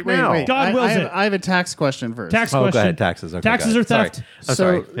frick now. God wills it. I have a tax question first. Tax Oh, question. go ahead. Taxes. Okay, Taxes go are ahead. Sorry. theft. I'm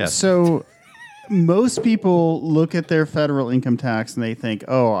sorry. Yes. So most people look at their federal income tax and they think,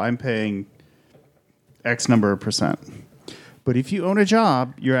 oh, I'm paying X number of percent. But if you own a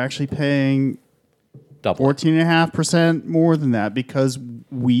job, you're actually paying Double. 14.5% more than that because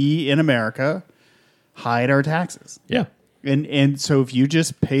we in America hide our taxes. Yeah. And so if you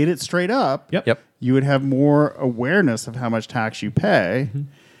just paid it straight up, Yep. you would have more awareness of how much tax you pay.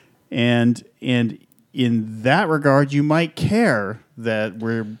 And in that regard, you might care that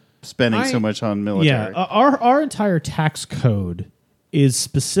we're spending so much on military. Yeah, our entire tax code is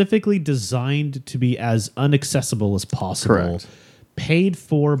specifically designed to be as inaccessible as possible, Correct. paid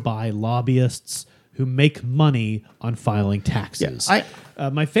for by lobbyists who make money on filing taxes. Yeah,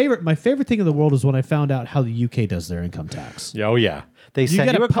 my favorite thing in the world is when I found out how the UK does their income tax. Oh yeah. They send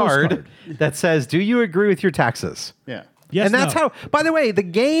get you a a card postcard. that says, "Do you agree with your taxes?" Yeah. Yes, and that's no. how, by the way, the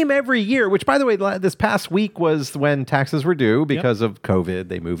game every year, which by the way, this past week was when taxes were due because of COVID.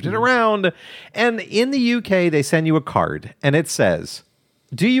 They moved it around. And in the UK, they send you a card and it says,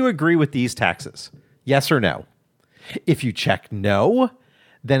 do you agree with these taxes? Yes or no? If you check no,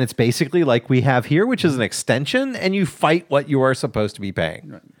 then it's basically like we have here, which is an extension, and you fight what you are supposed to be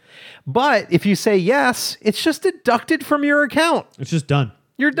paying. Right. But if you say yes, it's just deducted from your account. It's just done.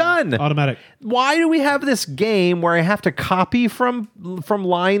 You're done. Automatic. Why do we have this game where I have to copy from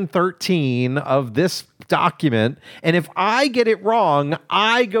line 13 of this document, and if I get it wrong,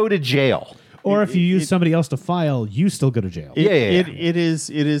 I go to jail? Or if you use somebody else to file, you still go to jail. It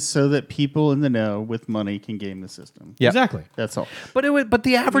is so that people in the know with money can game the system. Yep. Exactly. That's all. But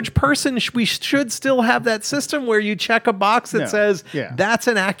the average person, we should still have that system where you check a box that No. says, Yeah. that's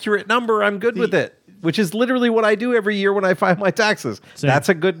an accurate number, I'm good with it. Which is literally what I do every year when I file my taxes. Same. That's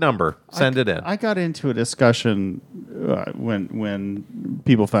a good number. Send it in. I got into a discussion when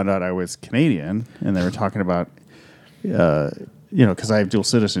people found out I was Canadian, and they were talking about, because I have dual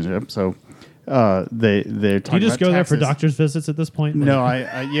citizenship, so they're talking. Do you just about go there for taxes. doctor's visits at this point? No,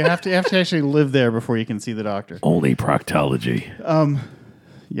 I you have to actually live there before you can see the doctor. Only proctology.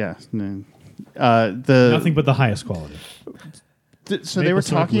 Yeah. No. Nothing but the highest quality. So they were Maple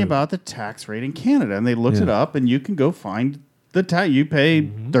syrup talking blue. about the tax rate in Canada, and they looked it up, and you can go find the tax. You pay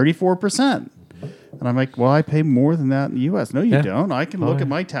 34%. And I'm like, well, I pay more than that in the U.S. No, you Yeah. don't. I can look at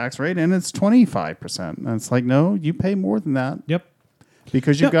my tax rate, and it's 25%. And it's like, no, you pay more than that Yep.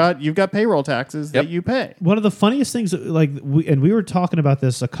 because you've got payroll taxes Yep. that you pay. One of the funniest things, we were talking about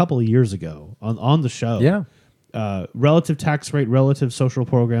this a couple of years ago on the show. Yeah. relative tax rate, relative social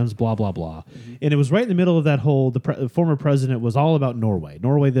programs, blah blah blah, and it was right in the middle of that whole. The former president was all about Norway,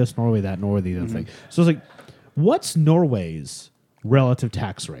 this, Norway that, Norway the other thing. So it's like, what's Norway's relative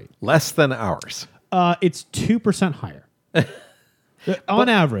tax rate? Less than ours. It's 2% higher on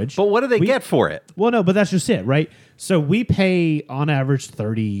average. But what do they get for it? Well, no, but that's just it, right? So we pay on average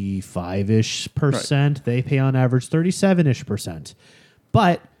 35-ish%. They pay on average 37-ish%.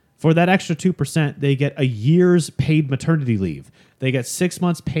 But for that extra 2%, they get a year's paid maternity leave. They get 6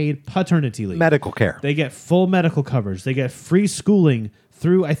 months paid paternity leave. Medical care. They get full medical coverage. They get free schooling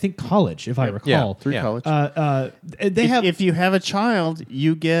through, I think, college, if I recall. Through college. If If you have a child,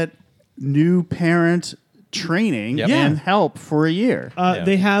 you get new parent training Yep. and help for a year.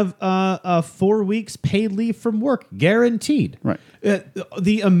 They have 4 weeks paid leave from work, guaranteed. Right.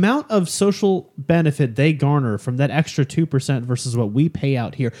 The amount of social benefit they garner from that extra 2% versus what we pay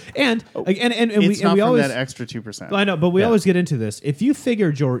out here, and It's not we from always that extra 2%. I know, but we always get into this. If you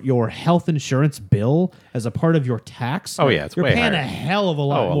figured your health insurance bill as a part of your tax, Oh, yeah, it's you're way paying higher. a hell of a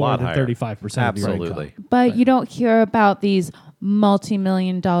lot Oh, a more lot than higher. 35% of your Absolutely. income. But you don't hear about these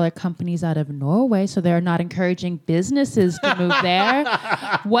multi-million-dollar companies out of Norway, so they're not encouraging businesses to move there.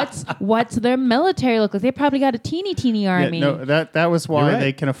 What's their military look like? They probably got a teeny army. No, that was why You're right.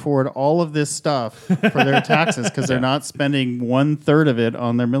 they can afford all of this stuff for their taxes because they're not spending 1/3 of it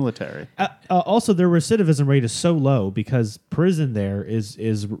on their military. Also, their recidivism rate is so low because prison there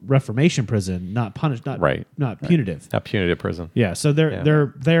is reformation prison, not punish, not Right. not punitive. A punitive prison. Yeah, so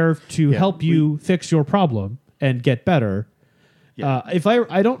they're there to help you fix your problem and get better. If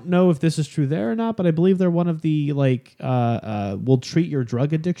I don't know if this is true there or not, but I believe they're one of the will treat your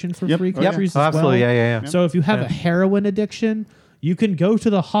drug addiction for Yep. free Oh, yeah. countries Oh, as absolutely. well. Yeah. So if you have a heroin addiction, you can go to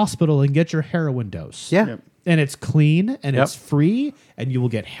the hospital and get your heroin dose. Yeah. Yep. And it's clean and Yep. it's free and you will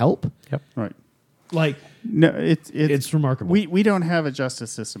get help. Yep. Right. Like No, it's remarkable. We don't have a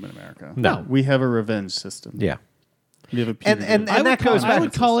justice system in America. No. We have a revenge system. Yeah. We have a And punitive- and that goes back. I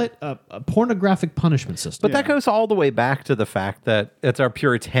would call it a pornographic punishment system. But that goes all the way back to the fact that it's our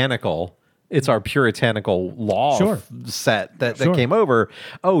puritanical law Sure. set that Sure. came over.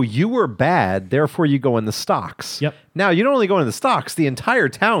 Oh, you were bad, therefore you go in the stocks. Yep. Now you don't only go in the stocks; the entire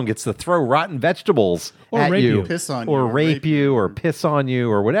town gets to throw rotten vegetables Or at rape you, you. Piss on or you, or rape rape you, you. or piss on you,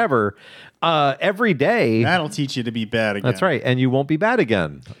 or whatever. Every day. That'll teach you to be bad again. That's right, and you won't be bad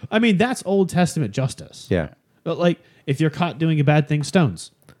again. I mean, that's Old Testament justice. Yeah. But like, if you're caught doing a bad thing,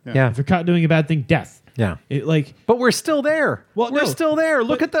 stones. Yeah. If you're caught doing a bad thing, death. Yeah. It, like, But we're still there. Well, we're no, still there.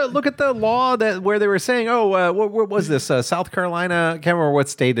 Look at the law that where they were saying, what was this? South Carolina? I can't remember what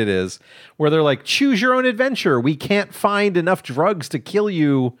state it is. Where they're like, choose your own adventure. We can't find enough drugs to kill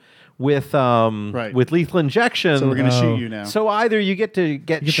you with lethal injection. So we're going to shoot you now. So either you get to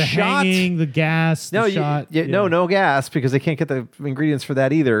get you get the shot. hanging, the gas, No, the shot. no gas because they can't get the ingredients for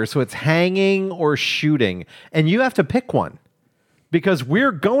that either. So it's hanging or shooting, and you have to pick one because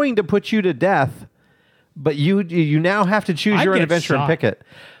we're going to put you to death. But you now have to choose I'd your own get adventure and shot. pick it.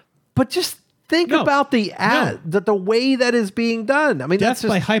 But just think No. about the way that is being done. I mean, Death that's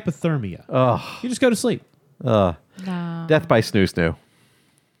by just hypothermia. You just go to sleep. No. death by snoo snoo.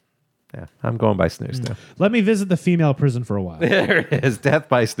 Yeah, I'm going by snoo snoo. Let me visit the female prison for a while. There it is, death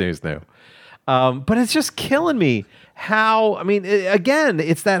by snoo snoo. But it's just killing me how, I mean, again,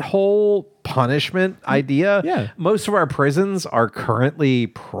 it's that whole punishment idea. Yeah. Most of our prisons are currently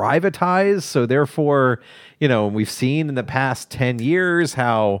privatized. So therefore, we've seen in the past 10 years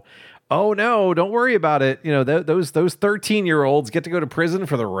how, oh no, don't worry about it. Those 13-year-olds get to go to prison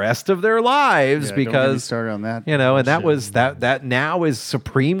for the rest of their lives Yeah, don't get me because started on that. and that was that now is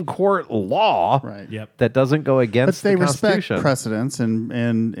Supreme Court law. Right. Yep. That doesn't go But against they the respect Constitution. precedents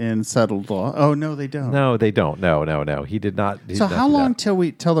and settled law. Oh no, they don't. No, they don't. No. He did not. he So did not how do long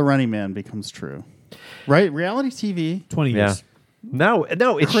that. till the Running Man becomes true? Right, reality TV, 20 Yeah. years. No.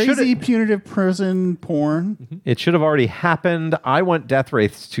 It crazy should. punitive prison porn. It should have already happened. I want Death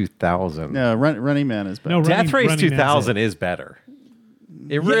Race 2000. No, Running Man is better. No, Death Race Running Man's 2000 it. is better.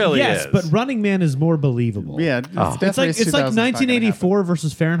 It really yes, is. but Running Man is more believable. Yeah, Oh. Death It's like Race it's like 2000 's not gonna 1984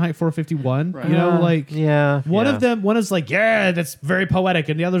 versus Fahrenheit 451. Right. You know, like yeah. one yeah. of them, one is like, yeah, that's very poetic,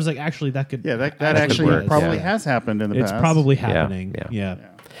 and the other's like, actually, that could, happen. Yeah, that could actually work, probably yeah. has happened in the it's past. probably happening. yeah. Yeah.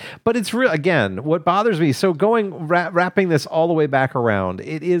 But it's real again. What bothers me. So wrapping this all the way back around.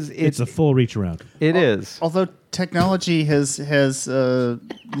 It's a full reach around. It is. Although technology has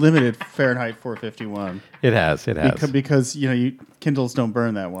limited Fahrenheit 451 It has. because Kindles don't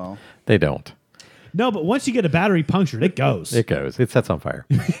burn that well. They don't. No, but once you get a battery punctured, it goes. It goes. It sets on fire.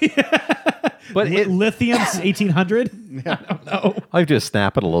 But Lithium's 1800. I just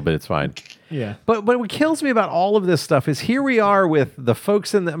snap it a little bit. It's fine. Yeah. But what kills me about all of this stuff is here we are with the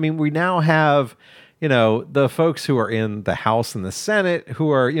folks we now have, the folks who are in the House and the Senate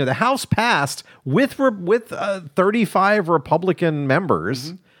who are, the House passed with 35 Republican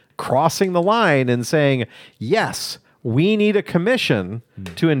members crossing the line and saying, yes, we need a commission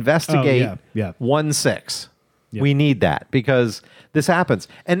to investigate 1-6. Yeah. We need that because this happens.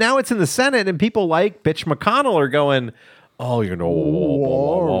 And now it's in the Senate and people like Bitch McConnell are going, oh,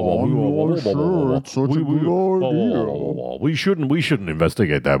 we shouldn't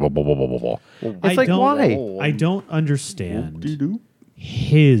investigate that. It's like, why? I don't understand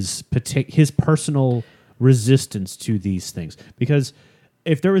his personal resistance to these things, because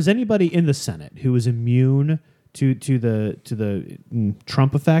if there was anybody in the Senate who was immune to the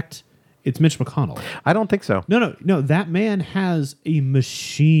Trump effect, it's Mitch McConnell. I don't think so. No. That man has a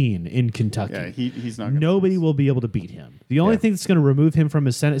machine in Kentucky. Yeah, he's not. Nobody will be able to beat him. The only thing that's going to remove him from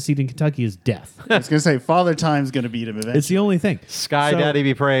his Senate seat in Kentucky is death. I was going to say Father Time's going to beat him eventually. It's the only thing. Sky Daddy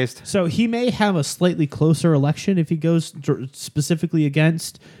be praised. So he may have a slightly closer election if he goes specifically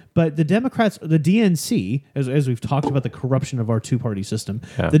against. But the Democrats, the DNC, as we've talked about the corruption of our two-party system,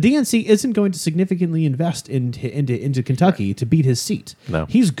 the DNC isn't going to significantly invest into Kentucky to beat his seat. No.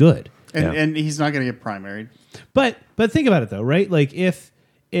 He's good. And he's not going to get primaried. But think about it though, right? Like if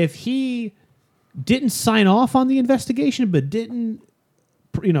he didn't sign off on the investigation but didn't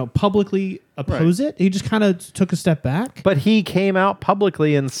publicly oppose it, he just kind of took a step back. But he came out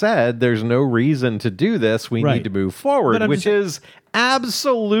publicly and said there's no reason to do this. We need to move forward, which is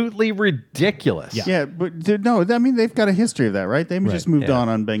absolutely ridiculous. Yeah, but they've got a history of that, right? They just moved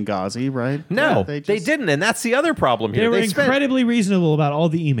on Benghazi, right? No, they didn't, and that's the other problem here. They were incredibly reasonable about all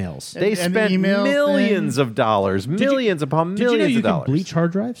the emails. They spent millions of dollars, millions upon millions of dollars. Did you know you can bleach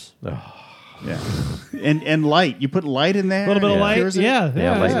hard drives? Yeah, and light. You put light in there. A little bit of light. Yeah.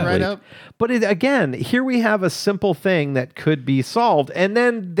 Right up. But again, here we have a simple thing that could be solved, and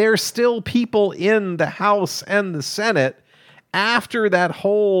then there's still people in the House and the Senate after that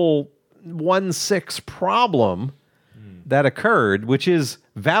whole 1-6 problem that occurred, which is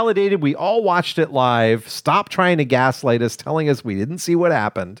validated. We all watched it live. Stop trying to gaslight us, telling us we didn't see what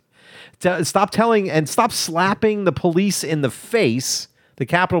happened. Stop slapping the police in the face, the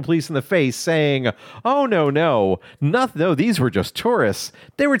Capitol Police in the face, saying, oh, no, these were just tourists.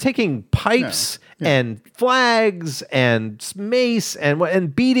 They were taking pipes and flags and mace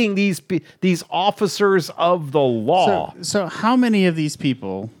and beating these officers of the law. So how many of these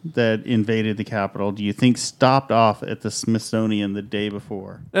people that invaded the Capitol do you think stopped off at the Smithsonian the day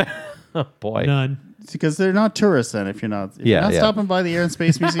before? Oh, boy. None. Because they're not tourists then. If you're not stopping by the Air and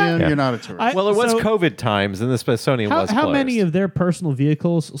Space Museum, you're not a tourist. Well, it was COVID times, and the Smithsonian was closed. How many of their personal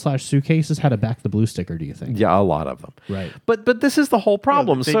vehicles / suitcases had a Back the Blue sticker, do you think? Yeah, a lot of them. Right. But this is the whole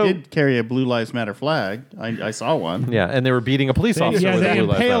problem. They did carry a Blue Lives Matter flag. I saw one. Yeah, and they were beating a police officer with a they Blue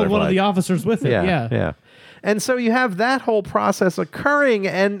Lives impaled Matter one flag. of the officers with it. Yeah. And so you have that whole process occurring,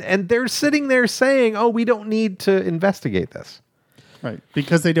 and they're sitting there saying, oh, we don't need to investigate this. Right,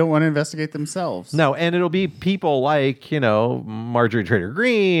 because they don't want to investigate themselves. No, and it'll be people like, Marjorie Taylor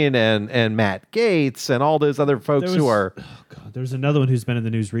Greene and Matt Gaetz and all those other folks who are... Oh, God. There's another one who's been in the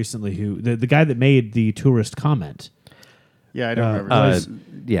news recently the guy that made the tourist comment. Yeah, I don't remember.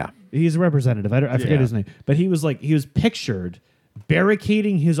 Yeah. He's a representative. I forget his name. But he was pictured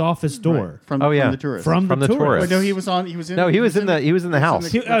barricading his office door. From the tourists. From the tourists. Wait, no, he was in the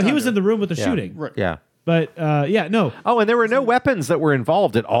house. He was in the room with the shooting. Right. Yeah. But, no. Oh, and there were no weapons that were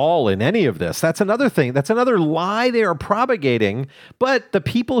involved at all in any of this. That's another thing. That's another lie they are propagating. But the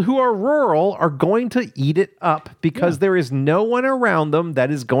people who are rural are going to eat it up because there is no one around them that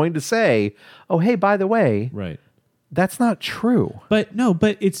is going to say, oh, hey, by the way, Right. that's not true. But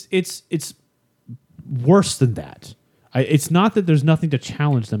it's worse than that. It's not that there's nothing to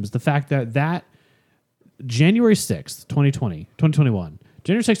challenge them. It's the fact that January 6th, 2021,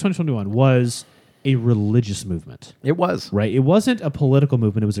 January 6th, 2021 was a religious movement. It was. Right? It wasn't a political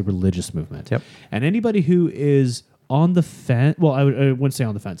movement. It was a religious movement. Yep. And anybody who is on the fence, well, I wouldn't say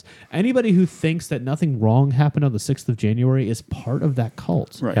on the fence. Anybody who thinks that nothing wrong happened on the 6th of January is part of that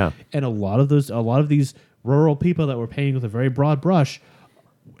cult. Right. Yeah. And a lot of these rural people that we're painting with a very broad brush,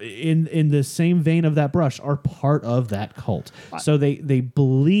 in the same vein of that brush, are part of that cult. So they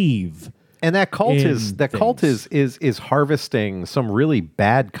believe. And that cult things. is harvesting some really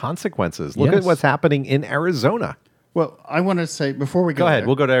bad consequences. Look at Yes. what's happening in Arizona. Well, I want to say before we Go ahead. there,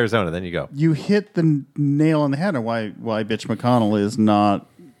 We'll go to Arizona, then you go. you hit the nail on the head on why Bitch McConnell is not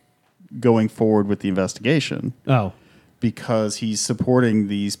going forward with the investigation. Oh. because he's supporting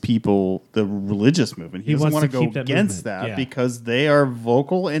these people, the religious movement. He doesn't wants want to to go keep that against movement, that yeah. because they are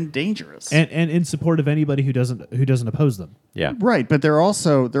vocal and dangerous. and in support of anybody who doesn't oppose them. Yeah. Right, but they're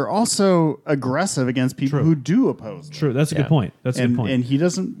also aggressive against people True. who do oppose them. True, that's a Yeah. good point. That's a good point. And he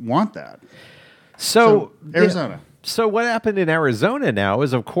doesn't want that. So Arizona. So what happened in Arizona now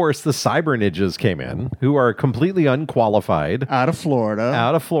is, of course, the cyber ninjas came in, who are completely unqualified, Out of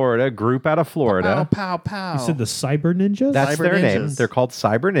Florida. group out of Florida. Pow, pow, pow. you said the Cyber Ninjas? That's Cyber their name. Ninjas. They're called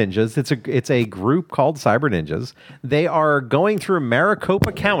Cyber Ninjas. It's a group called Cyber Ninjas. They are going through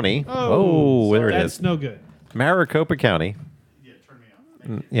Maricopa County. Oh, there it That's is. no good. Maricopa County. Yeah, turn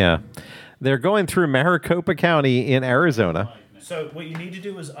me off. Yeah. They're going through Maricopa County in Arizona. So what you need to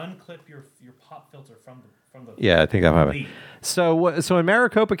do is unclip your pop filter from the Yeah, I think I have it. So in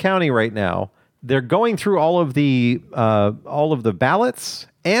Maricopa County right now, they're going through all of the ballots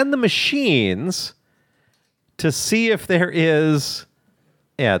and the machines to see if there is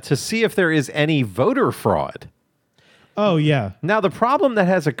any voter fraud. Oh yeah. Now, the problem that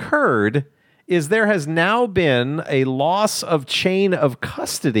has occurred is there has now been a loss of chain of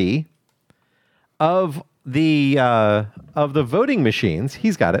custody of the voting machines.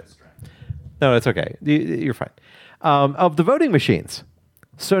 He's got it. No, it's okay. You're fine. Of the voting machines.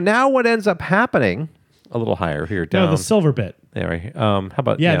 So now what ends up happening, a little higher here, down. No, the silver bit. There, right here. How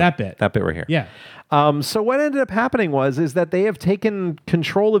about that bit. That bit right here. Yeah. So what ended up happening is that they have taken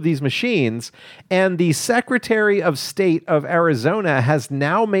control of these machines, and the Secretary of State of Arizona has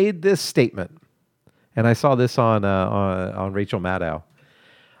now made this statement. And I saw this on Rachel Maddow.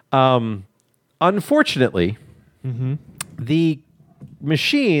 Unfortunately, the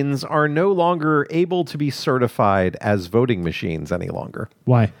machines are no longer able to be certified as voting machines any longer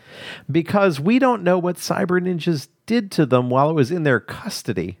Why? because we don't know what Cyber Ninjas did to them while it was in their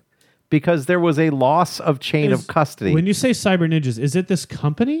custody, because there was a loss of chain of custody. When you say Cyber Ninjas, is it this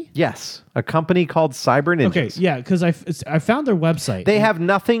company? Yes, a company called Cyber Ninjas. Okay, yeah, because I found their website. They have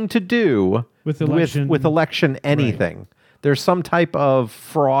nothing to do With election- with election anything. There's some type of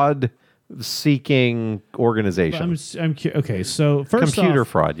fraud seeking organization. Okay, so Computer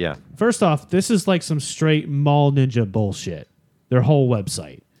fraud, yeah. First off, this is like some straight mall ninja bullshit. Their whole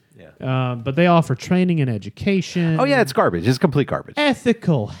website. Yeah. But they offer training and education. Oh yeah, it's garbage. It's complete garbage.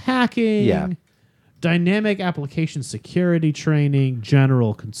 Ethical hacking. Yeah. Dynamic application security training,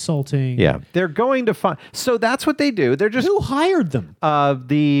 general consulting. Yeah. They're going to find. So that's what they do. They're just Who hired them?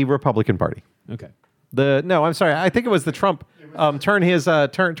 the Republican Party. Okay. No, I'm sorry. I think it was the Trump. Turn his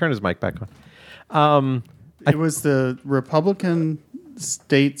mic back on. It was the Republican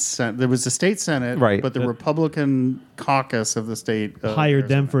state Senate. There was the state Senate, Right. But the Republican caucus of the state Hired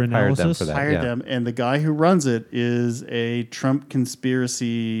them for Hired them analysis. for that. hired yeah. them, and the guy who runs it is a Trump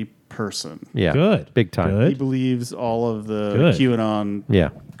conspiracy person. Yeah. Good. Big time. Good. He believes all of the Good. QAnon Yeah.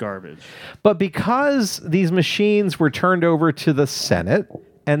 garbage. But because these machines were turned over to the Senate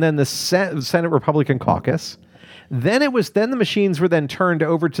and then the Senate Republican caucus, then the machines were then turned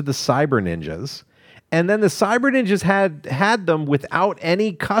over to the Cyber Ninjas. And then the Cyber Ninjas had them without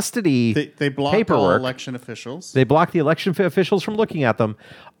any custody They blocked all paperwork. election officials. They blocked the election officials from looking at them.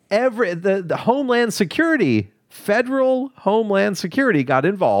 The Homeland Security, federal Homeland Security got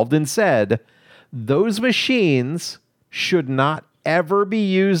involved and said those machines should not ever be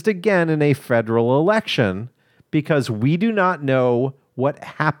used again in a federal election because we do not know what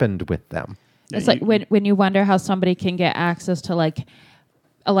happened with them. It's like when you wonder how somebody can get access to like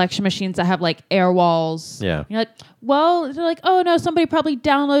election machines that have like air walls. Yeah. You're like, well, they're like, oh no, somebody probably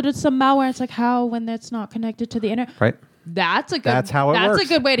downloaded some malware. It's like, how when it's not connected to the internet? Right? That's a good. That's how it That's works. a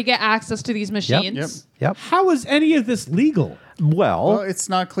good way to get access to these machines. Yep. How is any of this legal? Well, Well, it's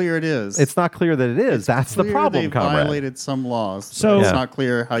not clear it is. it's not clear that it is. That's the Clear problem, they comrade. violated some laws. So- it's Yeah. not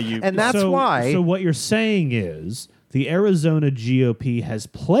clear how you. And that's why. So what you're saying is the Arizona GOP has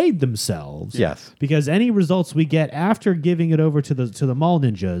played themselves. Yes. Because any results we get after giving it over to the mall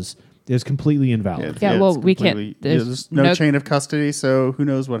ninjas is completely invalid. Yeah, well, it's we can't- completely- there's no no- chain of custody, so who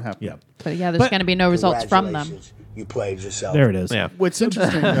knows what happened. Yeah. But yeah, there's But- going to be no results from them. Congratulations. You played yourself. There it is. Yeah. What's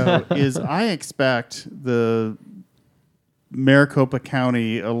interesting though is I expect the Maricopa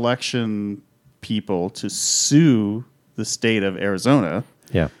County election people to sue the state of Arizona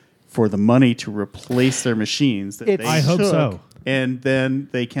Yeah. for the money to replace their machines that It's- they I hope took so. and then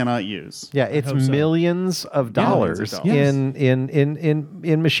they cannot use. Yeah, it's hope so. millions of dollars Millions of dollars.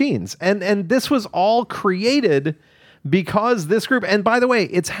 in machines. And this was all created because this group, and by the way,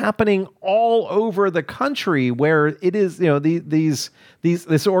 it's happening all over the country where it is,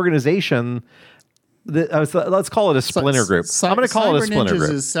 this organization let's call it a splinter group. I'm going to call it a splinter Ninjas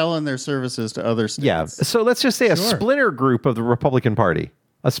group. is selling their services to other states. Yeah. So let's just say a splinter group of the Republican Party.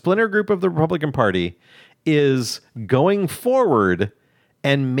 A splinter group of the Republican Party is going forward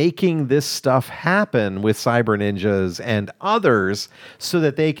and making this stuff happen with cyber ninjas and others so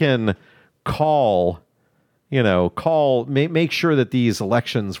that they can make sure that these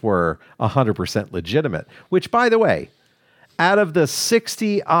elections were 100% legitimate, which, by the way, out of the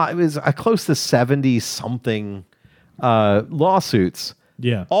 60, it was close to 70 something lawsuits,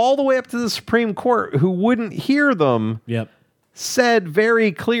 all the way up to the Supreme Court, who wouldn't hear them, said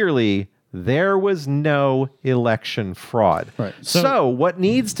very clearly there was no election fraud. Right. So what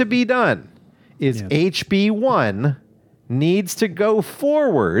needs to be done is HB1 needs to go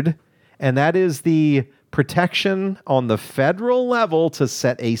forward, and that is the protection on the federal level to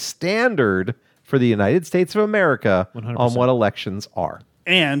set a standard for the United States of America 100%. on what elections are.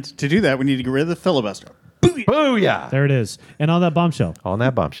 And to do that, we need to get rid of the filibuster. Booyah! There it is. And on that bombshell. On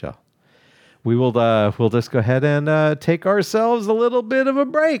that bombshell. We will we'll just go ahead and take ourselves a little bit of a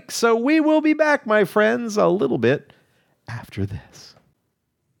break. So we will be back, my friends, a little bit after this.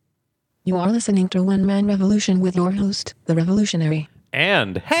 You are listening to One Man Revolution with your host, The Revolutionary.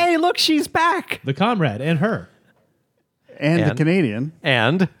 And hey, look, she's back. The comrade and her. And the Canadian.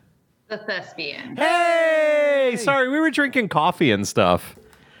 And The thespian. hey, sorry, we were drinking coffee and stuff.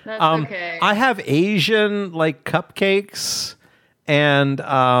 That's okay. I have Asian like cupcakes and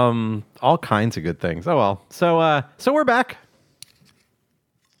all kinds of good things. Oh well. So we're back.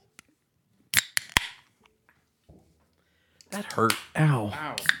 That hurt. Ow.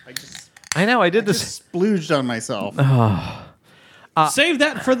 Wow. I know. I did this. Splooged on myself. Save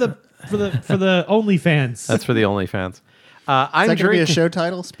that for the OnlyFans. That's for the OnlyFans. I'm Is that going to be a drinking. show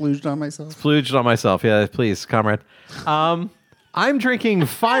title? Splooged on myself? Splooged on myself. Yeah, please, comrade. I'm drinking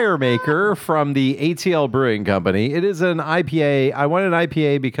Firemaker from the ATL Brewing Company. It is an IPA. I wanted an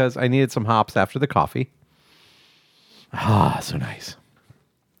IPA because I needed some hops after the coffee. Ah, so nice.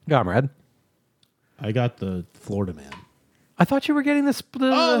 Comrade. I got the Florida Man. I thought you were getting this.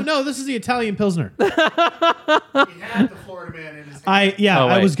 Oh no, this is the Italian Pilsner. He had the Florida man in his I Oh,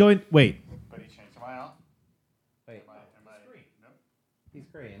 I wait. was going. Wait, But he changed my out. He's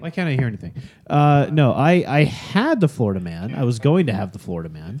green. why can't I hear anything? No, I had the Florida Man. I was going to have the Florida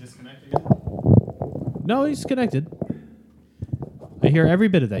Man. Disconnected. No, he's connected. I hear every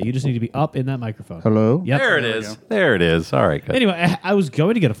bit of that. You just need to be up in that microphone. Hello? Yep. There it There we is. go. There it is. All right, good. Anyway, I was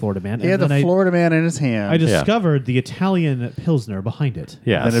going to get a Florida Man, He had and the then Florida man in his hand. I discovered the Italian Pilsner behind it.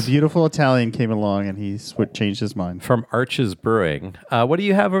 Yes. Then a beautiful Italian came along and he changed his mind. From Arches Brewing. What do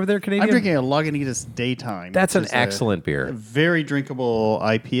you have over there, Canadian? I'm drinking a Lagunitas Daytime. That's which an is excellent a beer. very drinkable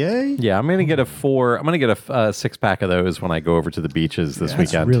IPA. Yeah, I'm gonna get a 6-pack of those when I go over to the beaches this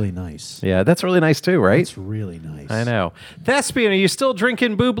That's weekend. really nice. Yeah, that's really nice too, right? That's really nice. I know. Thespian, are you still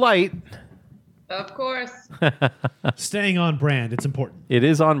drinking Boob Light? Of course. Staying on brand. It's important. It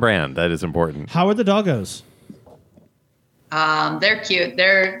is on brand. That is important. How are the doggos? They're cute.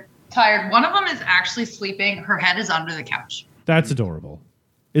 They're tired. One of them is actually sleeping. Her head is under the couch. That's adorable.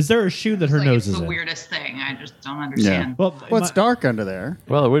 Is there a shoe that her Like, nose it's is the in? weirdest thing. I just don't understand. Well, Well, it's dark under there.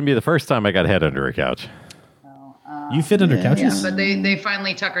 Well, it wouldn't be the first time I got head under a couch. you fit under couches. But they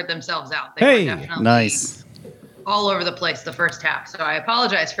finally tuckered themselves out. They Hey, were definitely Nice. all over the place the first half. So I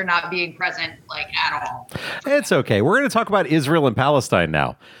apologize for not being present at all. It's okay. We're going to talk about Israel and Palestine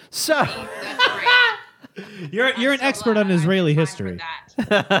now. So, That's great. You're an expert on Israeli history.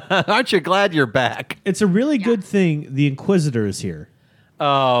 aren't you glad you're back? It's a really good thing the Inquisitor is here.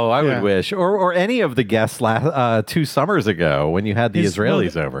 Oh, I would Yeah. wish, or any of the guests 2 summers ago when you had the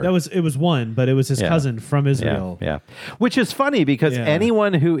Israelis over. It was one, but it was his Yeah. cousin from Israel. Yeah. Which is funny because Yeah.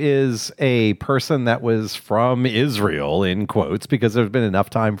 anyone who is a person that was from Israel, in quotes, because there's been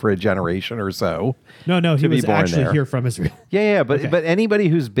enough time for a generation or so. No, he To be was born actually there. here from Israel. Yeah, but Okay. but anybody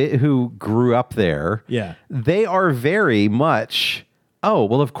who grew up there, Yeah. they are very much. Oh,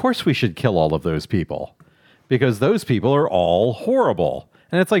 well, of course we should kill all of those people because those people are all horrible.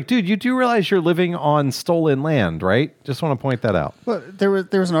 And it's like, dude, you do realize you're living on stolen land, right? Just want to point that out. Well, there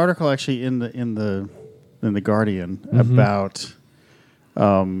was an article actually in the Guardian Mm-hmm.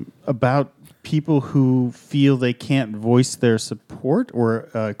 about people who feel they can't voice their support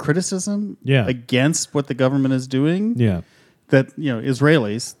or criticism Yeah. against what the government is doing. Yeah. That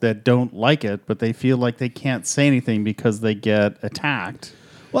Israelis that don't like it, but they feel like they can't say anything because they get attacked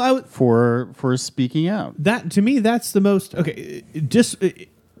Well, for speaking out. that to me, that's the most okay.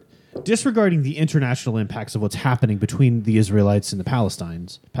 Disregarding the international impacts of what's happening between the Israelites and the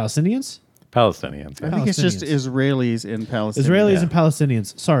Palestinians. Palestinians. I think it's just Palestinians. Israelis and Palestinians. Israelis Yeah. and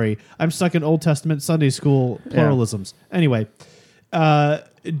Palestinians. Sorry, I'm stuck in Old Testament Sunday school pluralisms. Anyway,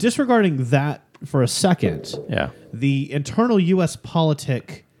 disregarding that for a second, Yeah. the internal U.S.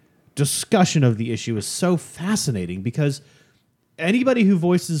 politic discussion of the issue is so fascinating because anybody who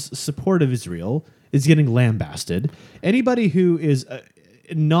voices support of Israel is getting lambasted. Anybody who is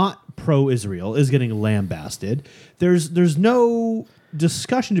not pro-Israel is getting lambasted. There's no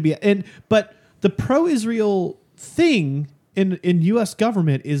discussion to be but the pro-Israel thing in U.S.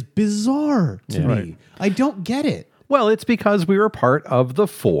 government is bizarre to me. Right. I don't get it. Well, it's because we were part of the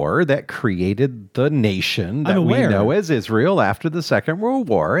four that created the nation that I'm we aware. know as Israel after the Second World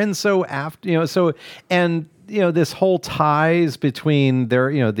War. And so this whole ties between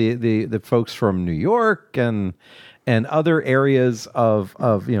the folks from New York and other areas of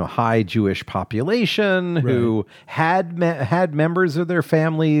high Jewish population who had members of their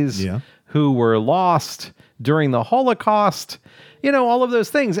families who were lost during the Holocaust. All of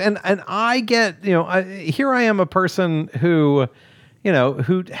those things. And I get, here I am, a person who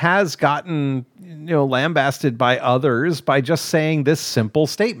has gotten, lambasted by others by just saying this simple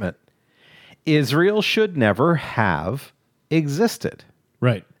statement. Israel should never have existed.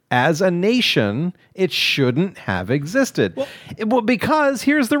 Right. As a nation, it shouldn't have existed. Well, because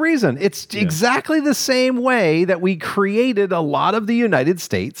here's the reason. It's exactly the same way that we created a lot of the United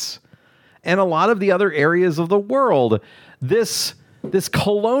States and a lot of the other areas of the world. This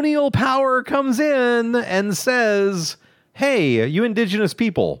colonial power comes in and says, "Hey, you indigenous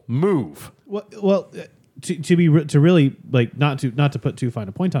people, move." Well, to really like not to put too fine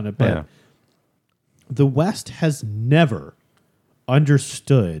a point on it, but the West has never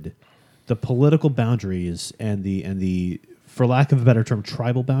understood the political boundaries and the for lack of a better term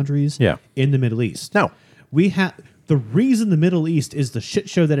tribal boundaries in the Middle East. No. We have the reason the Middle East is the shit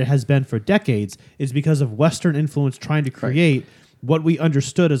show that it has been for decades is because of Western influence trying to create what we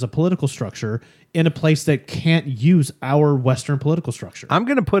understood as a political structure in a place that can't use our Western political structure. I'm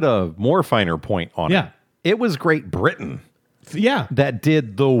going to put a more finer point on it. It was Great Britain that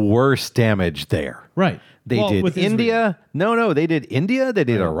did the worst damage there. Right. They did India. No, they did India. They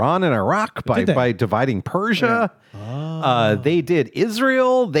did Iran and Iraq by dividing Persia. They did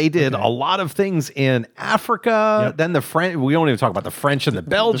Israel. They did a lot of things in Africa. Then the French. We don't even talk about the French and the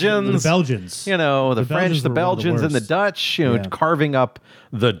Belgians. The Belgians. The French, the Belgians, and the Dutch. Carving up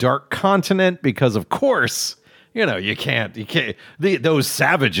the Dark Continent because, of course, you can't. Those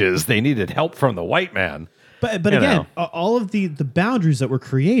savages. They needed help from the white man. But again, all of the boundaries that were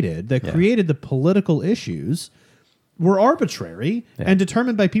created, created the political issues, were arbitrary and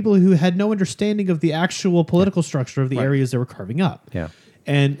determined by people who had no understanding of the actual political structure of the areas they were carving up. Yeah.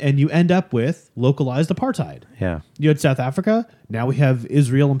 And you end up with localized apartheid. Yeah. You had South Africa. Now we have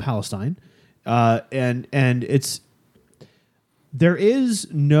Israel and Palestine. And there is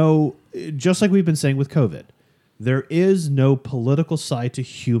no, just like we've been saying with COVID, there is no political side to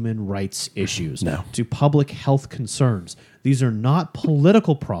human rights issues, to public health concerns. These are not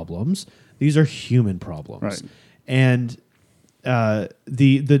political problems. These are human problems. Right. And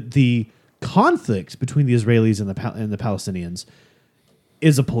the conflict between the Israelis and the Palestinians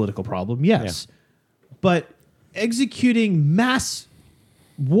is a political problem, yes. But executing mass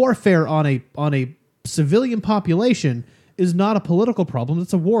warfare on a civilian population is not a political problem.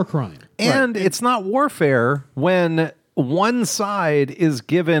 It's a war crime. And it's not warfare when one side is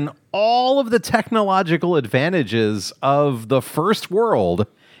given all of the technological advantages of the first world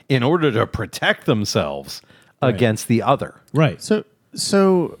in order to protect themselves against the other. Right.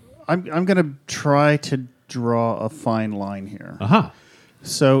 So I'm going to try to draw a fine line here. Aha.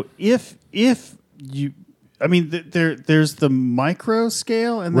 So if you, I mean, there's the micro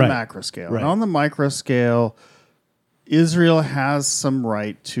scale and the macro scale. Right. And on the micro scale, Israel has some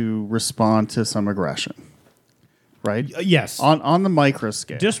right to respond to some aggression, right? Yes. On the micro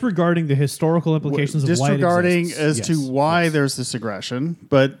scale. Disregarding the historical implications of why it Disregarding exists. as to why there's this aggression.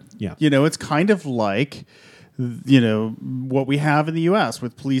 But, it's kind of like, what we have in the U.S.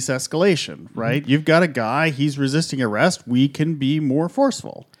 with police escalation, right? You've got a guy, he's resisting arrest. We can be more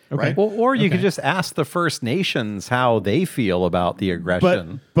forceful. Right? Well, or you could just ask the First Nations how they feel about the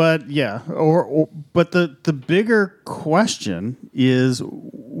aggression. But the bigger question is,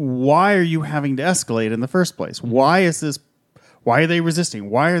 why are you having to escalate in the first place? Why are they resisting?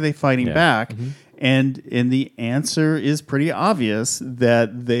 Why are they fighting back? And the answer is pretty obvious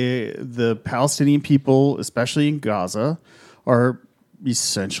that the Palestinian people, especially in Gaza, are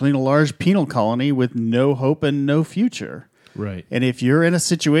essentially in a large penal colony with no hope and no future. Right. And if you're in a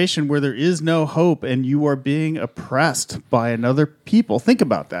situation where there is no hope and you are being oppressed by another people, think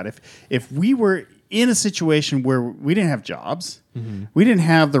about that. If we were in a situation where we didn't have jobs, we didn't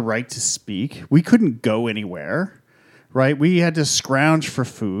have the right to speak, we couldn't go anywhere, right? We had to scrounge for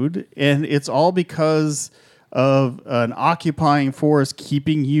food, and it's all because of an occupying force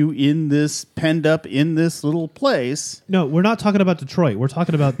keeping you in this, penned up in this little place. No, we're not talking about Detroit. We're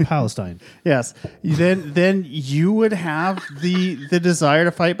talking about Palestine. Yes, then you would have the desire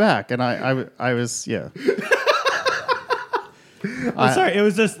to fight back, and I was I'm sorry. It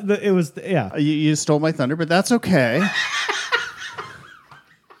was just. You stole my thunder, but that's okay.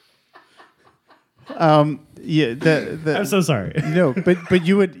 I'm so sorry. No, but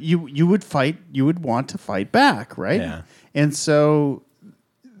you would fight. You would want to fight back, right? Yeah. And so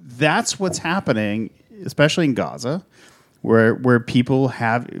that's what's happening, especially in Gaza, where people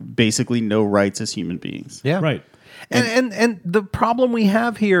have basically no rights as human beings. Yeah. Right. And the problem we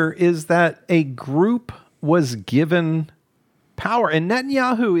have here is that a group was given power, and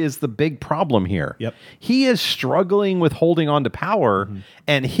Netanyahu is the big problem here. Yep. He is struggling with holding on to power,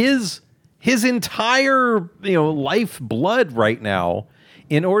 and his entire life blood right now,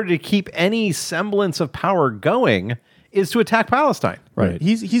 in order to keep any semblance of power going, is to attack Palestine. Right.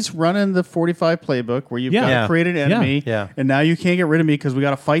 He's running the 45 playbook where you've got Yeah. to create an enemy, Yeah. and now you can't get rid of me because we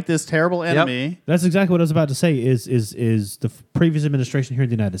got to fight this terrible enemy. That's exactly what I was about to say. Is the previous administration here in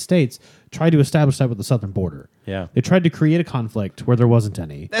the United States tried to establish that with the southern border? Yeah. They tried to create a conflict where there wasn't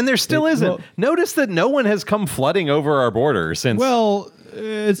any. And there still isn't. well- Notice that no one has come flooding over our border since. Well,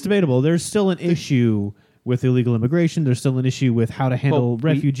 it's debatable. There's still an issue with illegal immigration. There's still an issue with how to handle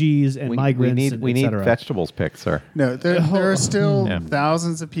refugees and migrants. we and need et cetera. vegetables picked, sir. No, there are still Yeah.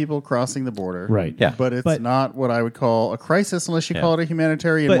 thousands of people crossing the border. Right. Yeah. But it's not what I would call a crisis unless you Yeah. call it a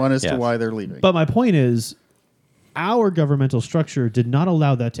humanitarian But- one as to Yes. why they're leaving. But my point is, our governmental structure did not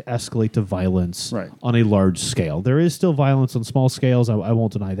allow that to escalate to violence Right. on a large scale. There is still violence on small scales. I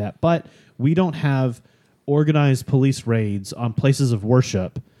won't deny that. But we don't have organized police raids on places of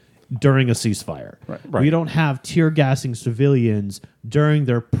worship during a ceasefire. Right. We don't have tear gassing civilians during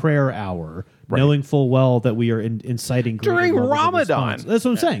their prayer hour, knowing full well that we are inciting greater During levels of Ramadan. response. That's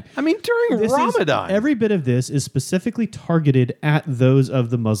what I'm saying. I mean, during This is- Ramadan. every bit of this is specifically targeted at those of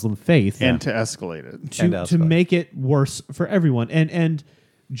the Muslim faith and to escalate it. And to escalate. make it worse for everyone. And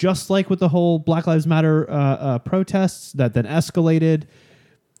just like with the whole Black Lives Matter protests that then escalated,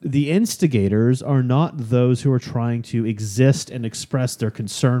 the instigators are not those who are trying to exist and express their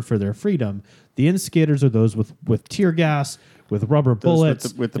concern for their freedom. The instigators are those with tear gas, with rubber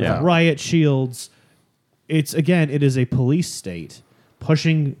bullets, with the with power. riot shields. It is a police state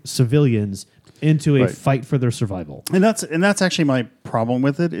pushing civilians into a Right. fight for their survival. And that's actually my problem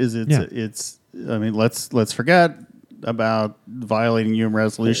with it. Is it's I mean let's forget about violating UN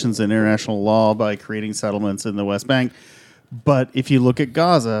resolutions and international law by creating settlements in the West Bank. But if you look at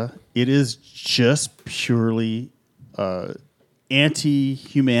Gaza, it is just purely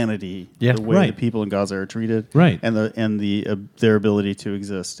anti-humanity. Yeah. The way Right. the people in Gaza are treated, Right. and their ability to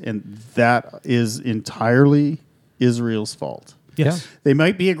exist, and that is entirely Israel's fault. Yes. They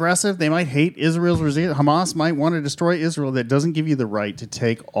might be aggressive. They might hate Israel's regime. Hamas might want to destroy Israel. That doesn't give you the right to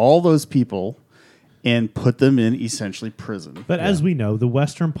take all those people and put them in essentially prison. But as we know, the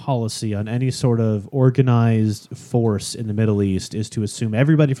Western policy on any sort of organized force in the Middle East is to assume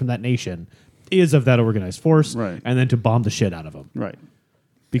everybody from that nation is of that organized force, Right. and then to bomb the shit out of them. Right.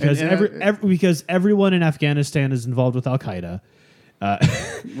 Because And- because everyone in Afghanistan is involved with Al Qaeda.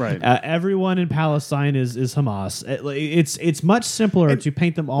 Right. Everyone in Palestine is Hamas. It's much simpler to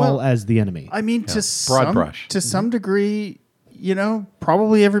paint them all well, as the enemy. I mean, Broad brush. to some degree,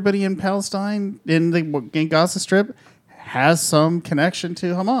 probably everybody in Palestine in the Gaza Strip has some connection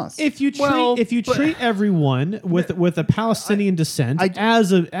to Hamas. If you treat everyone with a Palestinian descent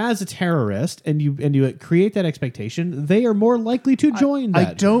as a terrorist and you create that expectation, they are more likely to join that.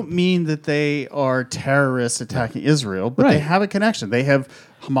 I don't mean that they are terrorists attacking Israel, but they Right. have a connection. They have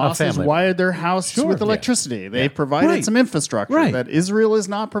Hamas has family. wired their house Sure. with Yeah. electricity. They provided Right. some infrastructure Right. that Israel is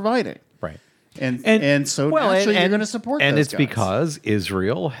not providing. Right. And so naturally you're going to support and those it's guys. because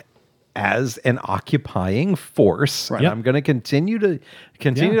Israel, as an occupying force, and Yep. I'm going to continue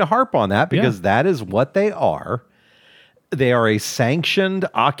to harp on that because that is what they are. They are a sanctioned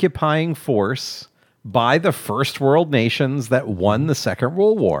occupying force by the first world nations that won the Second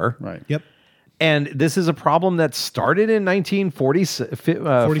World War. Right. Yep. And this is a problem that started in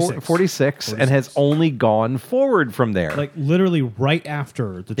 1946 and has only gone forward from there. Like literally right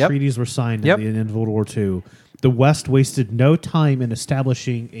after the Yep. treaties were signed Yep. at the end of World War II, the West wasted no time in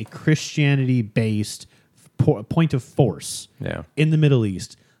establishing a Christianity-based point of force Yeah. in the Middle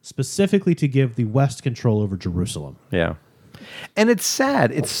East, specifically to give the West control over Jerusalem. Yeah. And it's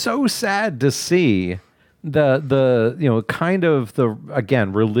sad. It's so sad to see the kind of the,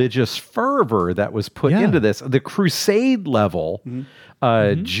 again, religious fervor that was put Yeah. into this, the crusade level,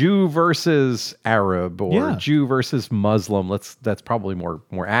 Jew versus Arab or Yeah. Jew versus Muslim. That's probably more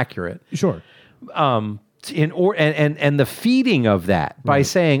accurate. Sure. And the feeding of that by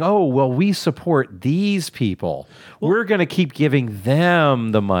saying, oh, well, we support these people. We're going to keep giving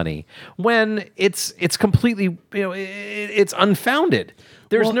them the money when it's completely, it's unfounded.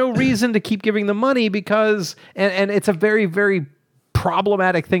 There's no reason to keep giving the money because, and it's a very, very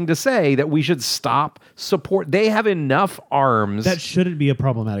problematic thing to say that we should stop support. They have enough arms. That shouldn't be a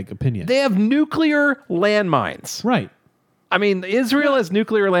problematic opinion. They have nuclear landmines. Right. I mean, Israel has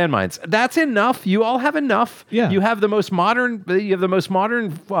nuclear landmines. That's enough. You all have enough. Yeah. You have the most modern. You have the most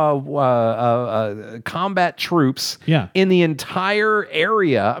modern combat troops. Yeah. In the entire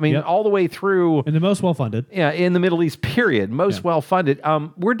area. I mean, Yep. all the way through. And the most well-funded. Yeah, in the Middle East. Period. Most well funded.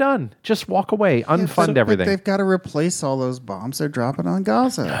 We're done. Just walk away. Unfund everything. They've got to replace all those bombs they're dropping on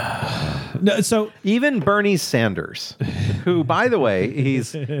Gaza. No, so Even Bernie Sanders, who, by the way,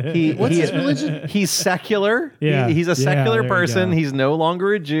 what's his religion? He's secular. Yeah. He's a Yeah, secular there you person. go. He's no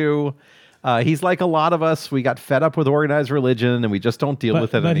longer a Jew. He's like a lot of us. We got fed up with organized religion, and we just don't deal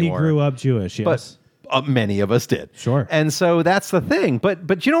with it but anymore. he grew up Jewish, yes. But many of us did. Sure. And so that's the thing.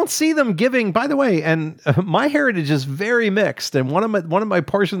 But you don't see them giving. By the way, and my heritage is very mixed. And one of my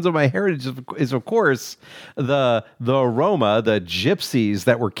portions of my heritage is of course the Roma, the gypsies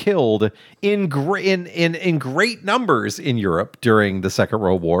that were killed in great numbers in Europe during the Second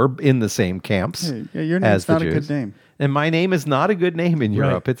World War in the same camps. Hey, your as name's the not a Jews. good name. And my name is not a good name in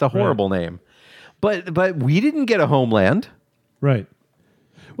Europe. It's a horrible name. But we didn't get a homeland. Right.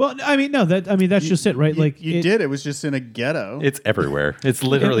 Well, that's just it, right? You did. It was just in a ghetto. It's everywhere. It's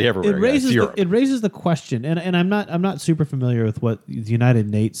literally everywhere. It raises It's Europe. it raises the question, and I'm not super familiar with what the United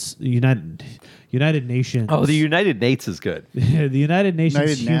Nations. Oh, the United Nations is good. the United Nations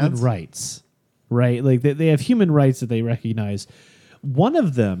United human Nads? rights, right? Like they have human rights that they recognize. One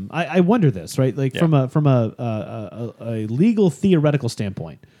of them, I wonder this, right? Like from a legal theoretical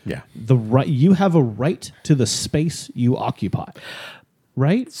standpoint, Yeah. the right you have a right to the space you occupy,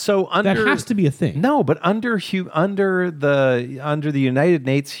 right? So that has to be a thing. No, but under the United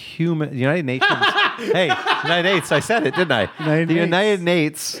Nations United Nations. Hey, United Nations. I said it, didn't I? United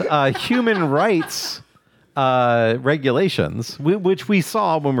Nations human rights regulations, which we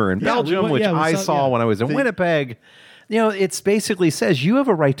saw when we were in Belgium, which I saw when I was in Winnipeg. It's basically says you have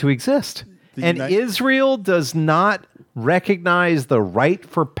a right to exist, and Israel does not recognize the right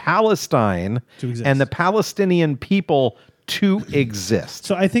for Palestine To exist. and the Palestinian people to exist.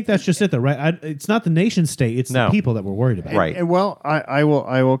 So I think that's just it, though, right? It's not the nation state; it's the people that we're worried about. Right. And well, I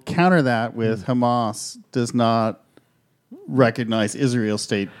will counter that with Hamas does not recognize Israel's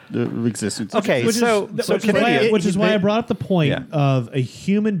state existence. Okay, Which is why I brought up the point of a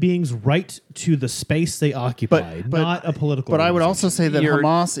human being's right to the space they occupy, not a political. But I would also organization. say that You're-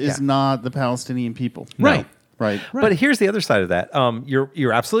 Hamas is not the Palestinian people. Right. Right. But here's the other side of that.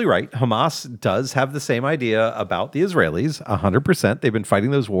 You're absolutely right. Hamas does have the same idea about the Israelis, 100%. They've been fighting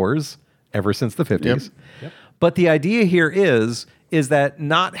those wars ever since the 50s. Yep. But the idea here is that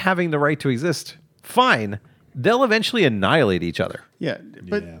not having the right to exist, fine, they'll eventually annihilate each other. Yeah.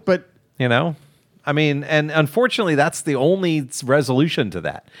 But I mean, and unfortunately, that's the only resolution to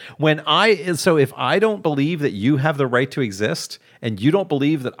that. So if I don't believe that you have the right to exist and you don't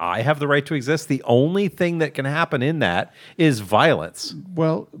believe that I have the right to exist, the only thing that can happen in that is violence.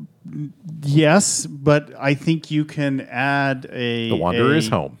 well, yes, but I think you can add The wanderer is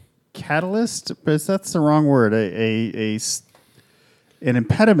home. catalyst, but that's the wrong word. An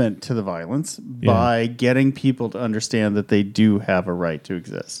impediment to the violence by getting people to understand that they do have a right to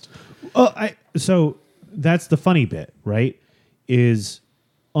exist. So that's the funny bit, right? Is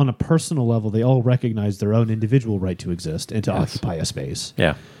on a personal level, they all recognize their own individual right to exist and to occupy a space.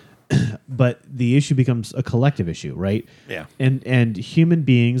 Yeah. But the issue becomes a collective issue, right? Yeah. And human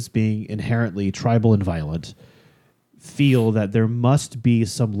beings, being inherently tribal and violent, feel that there must be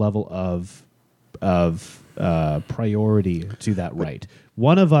some level of priority to that right.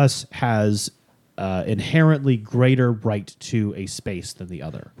 One of us has inherently greater right to a space than the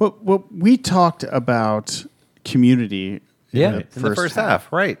other. Well, we talked about community In the first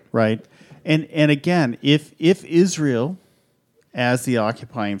half, right. right? And again, if Israel, as the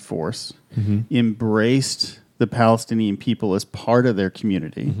occupying force, embraced the Palestinian people as part of their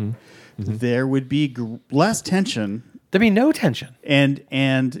community, there would be less tension There'd be no tension.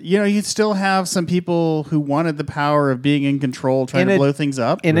 And you'd still have some people who wanted the power of being in control, trying to blow things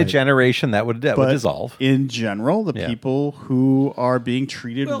up. In a generation, that would dissolve. In general, the people who are being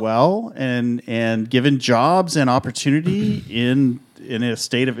treated well and given jobs and opportunity in a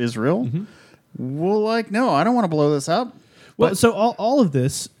state of Israel will no, I don't want to blow this up. Well, so all of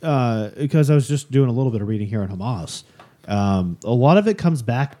this, because I was just doing a little bit of reading here on Hamas, a lot of it comes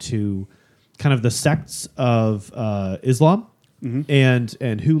back to kind of the sects of Islam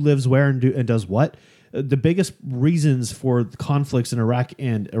and who lives where and does what. The biggest reasons for conflicts in Iraq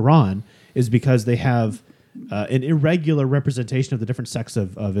and Iran is because they have an irregular representation of the different sects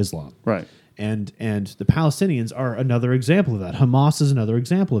of Islam. Right. And the Palestinians are another example of that. Hamas is another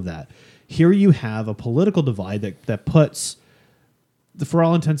example of that. Here you have a political divide that puts, for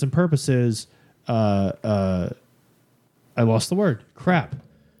all intents and purposes, I lost the word. Crap.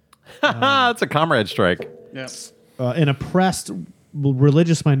 It's a comrade strike. Yes. An oppressed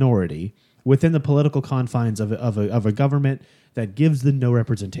religious minority within the political confines of a government that gives them no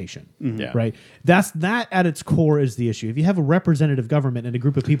representation. Yeah. Right? That at its core is the issue. If you have a representative government and a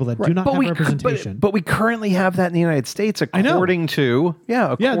group of people that do not have representation. But we currently have that in the United States according to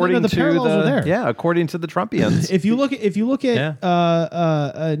according the to parallels are there. according to the Trumpians. If you look at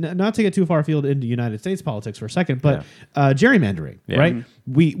not to get too far afield into United States politics for a second, but gerrymandering, right?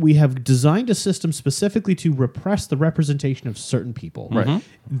 We have designed a system specifically to repress the representation of certain people. Right.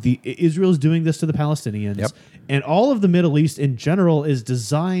 Israel is doing this to the Palestinians, and all of the Middle East in general is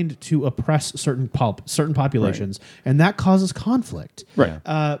designed to oppress certain populations, and that causes conflict. Right.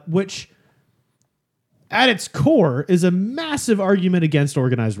 Which, at its core, is a massive argument against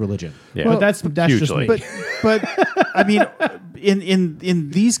organized religion. Yeah. But that's just me. But I mean, in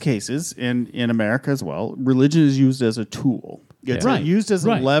these cases, in America as well, religion is used as a tool. It's used as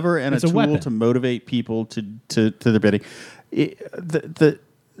a lever and It's a a tool weapon. to motivate people to their bidding.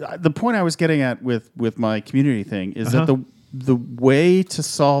 The point I was getting at with my community thing is that the way to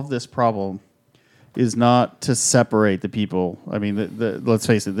solve this problem is not to separate the people. I mean, let's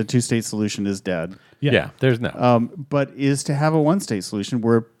face it, the two-state solution is dead. Yeah, there's no. But is to have a one-state solution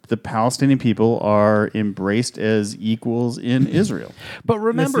where the Palestinian people are embraced as equals in Israel. But That's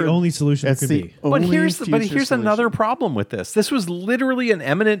remember, the only solution it That's could the be. but only here's future another solution. problem with this. This was literally an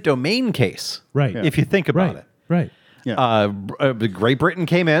eminent domain case, Right. If you think about it. Right. Yeah. Great Britain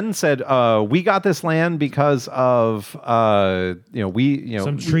came in, said, "We got this land because of Some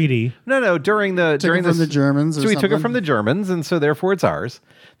treaty. No, during the from the Germans or So we took it something? from the Germans, and so therefore it's ours.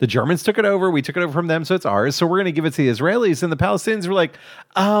 The Germans took it over. We took it over from them, so it's ours. So we're going to give it to the Israelis, and the Palestinians were like,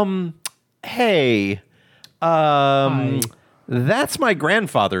 hey, that's my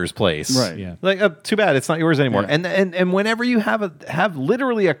grandfather's place, Right. Yeah. Like, too bad it's not yours anymore. Yeah. And whenever you have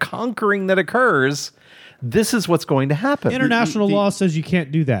literally a conquering that occurs, this is what's going to happen. International law says you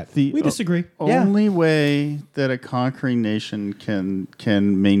can't do that. the- We disagree. Only way that a conquering nation can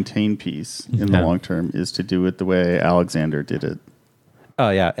maintain peace in the long term is to do it the way Alexander did it. Oh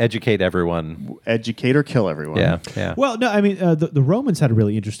yeah, educate everyone. Educate or kill everyone. Yeah. Well, no, I mean, the Romans had a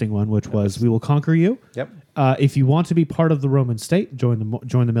really interesting one, which was, we will conquer you. Yep. If you want to be part of the Roman state, join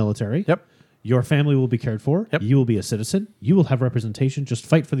the military. Yep. Your family will be cared for. Yep. You will be a citizen. You will have representation. Just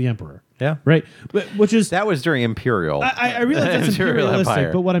fight for the emperor. Yeah. Right? Which is... That was during Imperial. I realize that's imperialistic,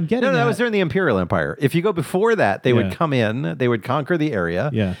 Empire. but what I'm getting No, that at- was during the Imperial Empire. If you go before that, they would Yeah. come in, they would conquer the area.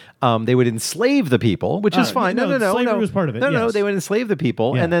 Yeah. They would enslave the people, which is fine. No. slavery was part of it, No, yes. they would enslave the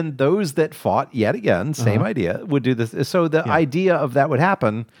people, Yeah. and then those that fought, yet again, same idea, would do this. So the idea of that would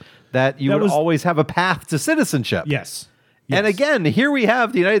happen, that you That would was- always have a path to citizenship. Yes. And Yes. again, here we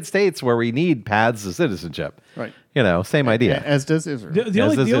have the United States where we need paths to citizenship. Right. Same idea. As does Israel. The As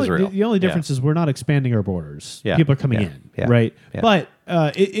does only Israel. the only Yeah. difference is we're not expanding our borders. Yeah. People are coming Yeah. in, Yeah. right? Yeah. But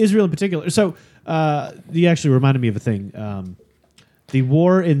Israel in particular. So you actually reminded me of a thing. The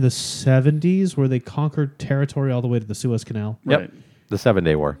war in the 70s where they conquered territory all the way to the Suez Canal. Yep. Right. The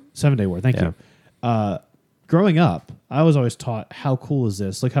 7-Day War. 7-Day War. Thank Yeah. you. Growing up, I was always taught, how cool is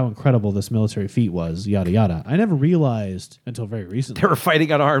this? Look how incredible this military feat was, yada, yada. I never realized until very recently. They were fighting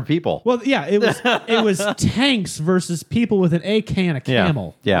unarmed people. Well, yeah, it was tanks versus people with an AK and a Yeah.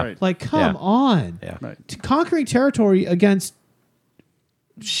 camel. Yeah. Right. Like, come Yeah. on. Yeah. Right. Conquering territory against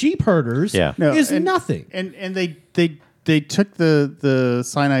sheep herders Yeah. No, is and- nothing. And they took the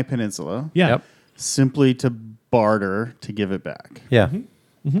Sinai Peninsula Yeah. Yep. simply to barter to give it back. Yeah.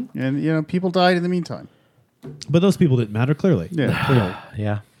 And people died in the meantime. But those people didn't matter, clearly. Yeah. Clearly.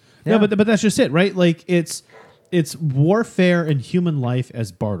 Yeah. No, but that's just it, right? Like, it's warfare and human life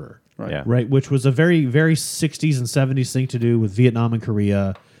as barter. Right. Yeah. Right, which was a very, very 60s and 70s thing to do with Vietnam and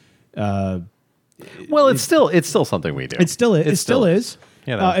Korea. Well, it's still something we do. It still is. It still is.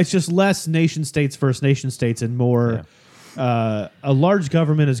 You know. It's just less nation states versus nation states, and more. A large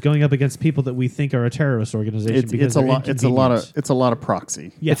government is going up against people that we think are a terrorist organization. It's a lot. It's a lot of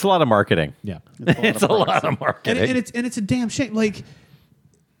proxy. Yeah. It's a lot of marketing. Yeah, It's a lot of marketing. and it's a damn shame. Like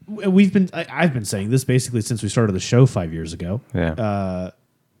I've been saying this basically since we started the show 5 years ago. Yeah.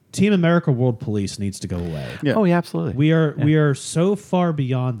 Team America World Police needs to go away. Yeah. Oh, yeah, absolutely. We are so far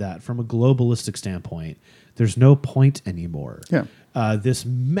beyond that from a globalistic standpoint. There's no point anymore. Yeah. This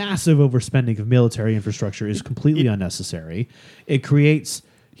massive overspending of military infrastructure is completely unnecessary. It creates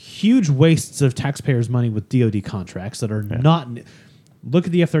huge wastes of taxpayers' money with DoD contracts that are not. Look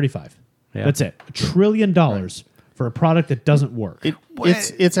at the F-35. Yeah. That's it. $1 trillion for a product that doesn't work.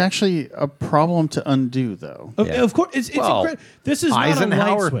 It's actually a problem to undo, though. Of course, it's Well, incredible. This is not a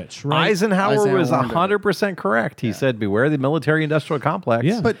light switch, right? Eisenhower was warned of it. 100% correct. He said, beware the military-industrial complex.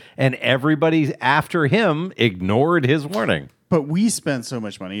 Yeah. And everybody after him ignored his warning. But we spend so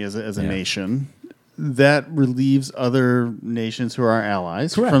much money as a nation that relieves other nations who are our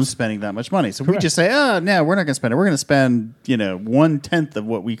allies Correct. from spending that much money. So we Correct. just say, no, we're not going to spend it. We're going to spend 1/10 of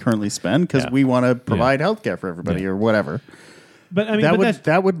what we currently spend because we want to provide healthcare for everybody or whatever. But I mean,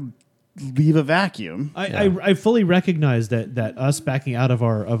 That would leave a vacuum. I fully recognize that us backing out of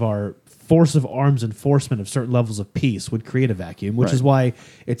our force of arms enforcement of certain levels of peace would create a vacuum, which is why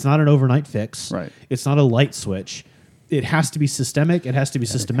it's not an overnight fix. Right. It's not a light switch. It has to be systemic. It has to be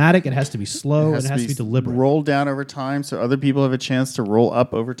systematic. It has to be slow. And it has to be deliberate. Rolled down over time so other people have a chance to roll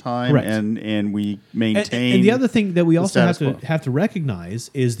up over time. Correct. And we maintain. And the other thing that we also status quo. have to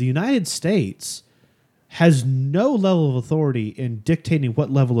recognize is the United States has no level of authority in dictating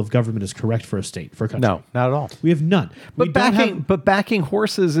what level of government is correct for a state, for a country. No, not at all. We have none. We But don't backing, have- but backing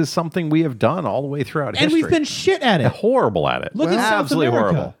horses is something we have done all the way throughout and history. we've been shit at it. horrible at it. Look at South absolutely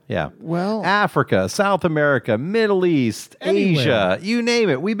America. horrible. Yeah. Well- Africa, South America, Middle East, Anywhere. Asia, you name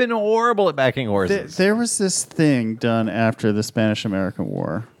it. We've been horrible at backing horses. There was this thing done after the Spanish-American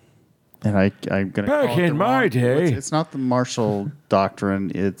War, and I'm going to Back call it in the my wrong- day. It's not the Marshall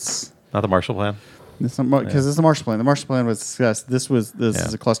Doctrine. It's Not the Marshall Plan. because it's the Marshall Plan. The Marshall Plan was discussed. This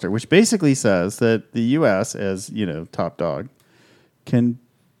is a cluster, which basically says that the U.S. as top dog can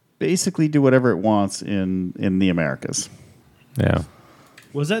basically do whatever it wants in the Americas. Yeah.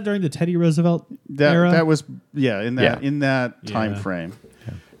 Was that during the Teddy Roosevelt era? That was in that time Yeah. frame.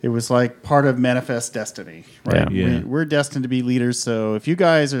 It was like part of manifest destiny, right? Yeah. We're destined to be leaders, so if you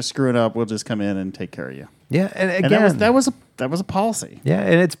guys are screwing up, we'll just come in and take care of you. Yeah, and And again, that was a policy. yeah,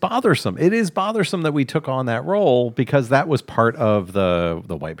 and it's bothersome. It is bothersome that we took on that role because that was part of the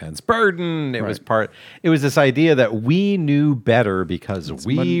white man's burden. It was It was this idea that we knew better because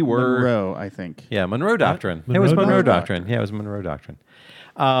we were Monroe, I think. Yeah, Monroe Doctrine. It Monroe was Monroe Doctrine. Doctrine. Yeah, it was Monroe Doctrine.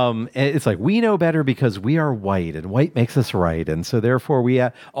 And it's like we know better because we are white, and white makes us right, and so therefore we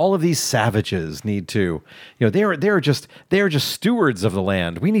all of these savages need to, they're just stewards of the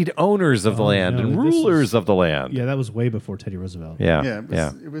land. We need owners of the land no, and this rulers is- of the land. Yeah, that was way before Teddy Roosevelt. Yeah,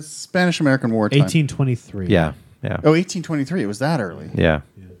 Yeah, it was Spanish-American War time. 1823. yeah. Oh, 1823. It was that early. Yeah.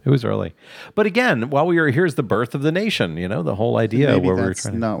 It was early. But again, here's the birth of the nation, the whole idea Maybe where we were that's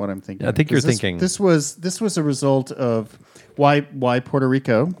trying to. not what I'm thinking. I think you're 'Cause thinking- this was a result of why Puerto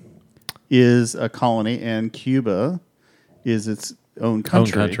Rico is a colony and Cuba is its own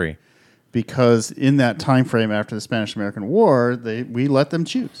country. Because in that time frame after the Spanish-American War, we let them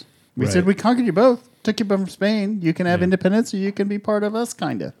choose. We said we conquered you both, took you both from Spain. You can have independence, or you can be part of us,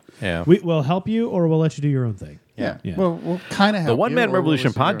 kind of. Yeah. We'll help you, or we'll let you do your own thing. Yeah. Yeah. Well, we'll kind of The One Man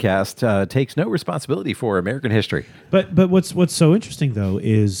Revolution podcast takes no responsibility for American history. But what's so interesting though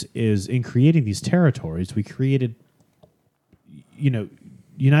is in creating these territories, we created,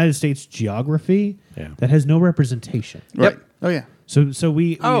 United States geography that has no representation. Right. Yep. Oh yeah. So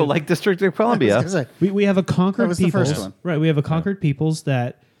we Like District of Columbia. I was gonna say, we have a conquered That was the peoples, first one. right? We have a conquered peoples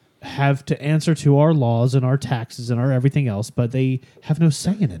that have to answer to our laws and our taxes and our everything else, but they have no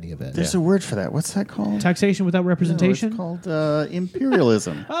say in any of it. there's a word for that. What's that called? Taxation without representation. It's called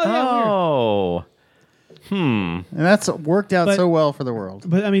imperialism. Oh. And that's worked out But- so well for the world.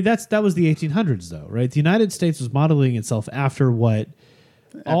 But I mean, that was the 1800s, though, right? The United States was modeling itself after what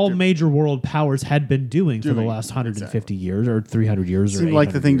all major world powers had been doing for the last 150 years or 300 years. Seemed or like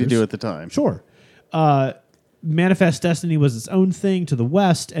the 800 thing to years. do at the time. Sure. Manifest Destiny was its own thing to the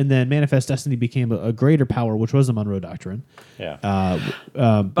West, and then Manifest Destiny became a greater power, which was the Monroe Doctrine. Yeah.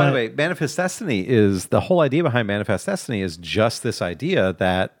 By the way, Manifest Destiny is the whole idea behind Manifest Destiny is just this idea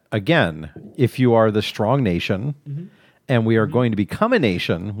that, again, if you are the strong nation and we are going to become a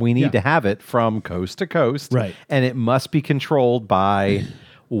nation, we need Yeah. to have it from coast to coast. Right. And it must be controlled by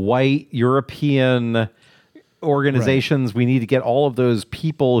white European organizations. We need to get all of those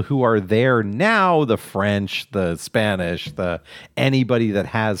people who are there now, the French, the Spanish, the anybody that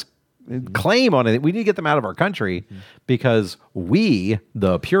has claim on it. We need to get them out of our country because we,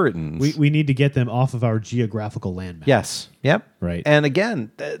 the Puritans, We need to get them off of our geographical landmass. yes, yep, Right. And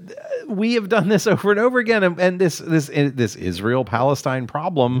again, we have done this over and over again, and this Israel Palestine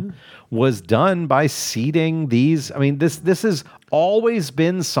problem was done by seeding these. I mean, this has always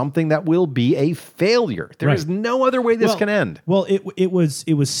been something that will be a failure. There is Right. no other way this can end. Well, it was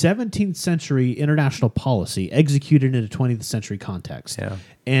 17th century international policy executed in a 20th century context. Yeah.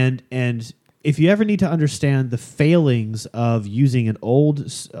 And if you ever need to understand the failings of using an old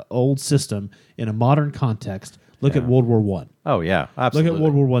system in a modern context, look at World War One. Oh yeah, Look absolutely. at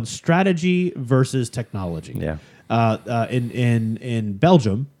World War One strategy versus technology. Yeah. In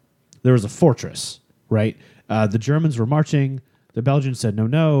Belgium, there was a fortress, right? The Germans were marching. The Belgians said,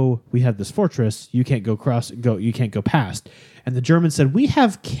 "No, we have this fortress. You can't you can't go past." And the Germans said, "We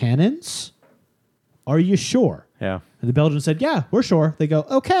have cannons. Are you sure?" Yeah. And the Belgians said, "Yeah, we're sure." They go,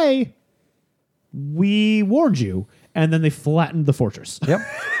 "Okay, we warned you." And then they flattened the fortress. Yep.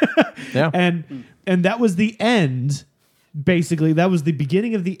 Yeah. And that was the end. Basically, that was the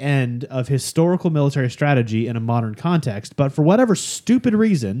beginning of the end of historical military strategy in a modern context. But for whatever stupid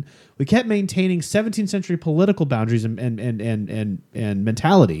reason, we kept maintaining 17th century political boundaries and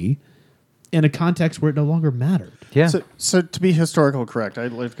mentality in a context where it no longer mattered. Yeah. So to be historical correct, I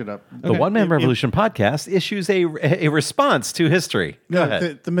looked it up. The One Man Revolution podcast issues a response to history. Go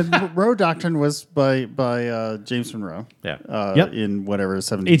ahead. The Monroe Doctrine was by James Monroe. Yeah. Yep. In whatever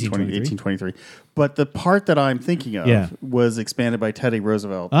 1823. But the part that I'm thinking of Yeah. was expanded by Teddy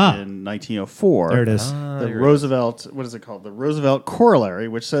Roosevelt Ah. in 1904. There it is. The Roosevelt, what is it called? The Roosevelt Corollary,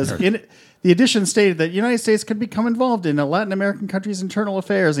 which says the edition stated that the United States could become involved in a Latin American country's internal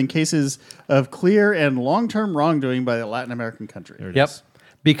affairs in cases of clear and long-term wrongdoing by the Latin American country. Yep.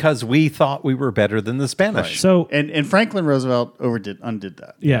 Because we thought we were better than the Spanish. So And Franklin Roosevelt undid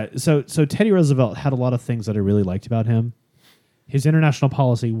that. yeah, so Teddy Roosevelt had a lot of things that I really liked about him. His international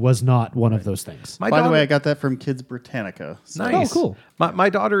policy was not one of those things. My By the daughter- way, I got that from Kids Britannica. So nice. Oh, cool. My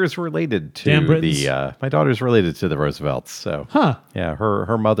daughter is related to Dan Britton's? my daughter's related to the Roosevelts. So Huh. yeah,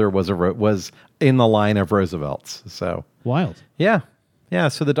 her mother was in the line of Roosevelts. So Wild. yeah.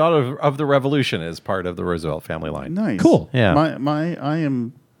 So the daughter of the Revolution is part of the Roosevelt family line. Nice. Cool. Yeah. I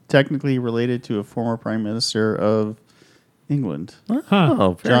am technically related to a former prime minister of England, Huh.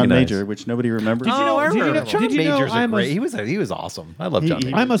 Oh, very John nice. Major, which nobody remembers. Did you know- I did you remember know- John did you know Major's I'm a- great. He was awesome. I love John He-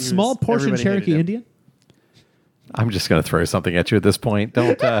 Major. I'm a was- small portion everybody hated Cherokee him. Indian. I'm just going to throw something at you at this point.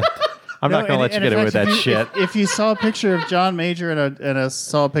 Don't. I'm not going to let you get away with that shit. If you saw a picture of John Major and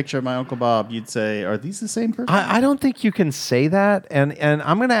saw a picture of my Uncle Bob, you'd say, "Are these the same person?" I don't think you can say that. And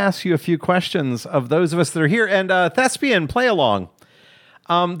I'm going to ask you a few questions of those of us that are here. And Thespian, play along.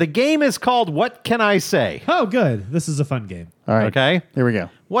 The game is called What Can I Say? Oh, good. This is a fun game. All right. Okay. Here we go.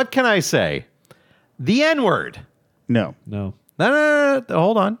 What can I say? The N-word. No. No. No.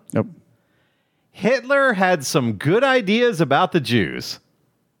 Hold on. Nope. Hitler had some good ideas about the Jews.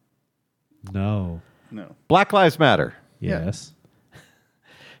 No. No. Black Lives Matter. Yes.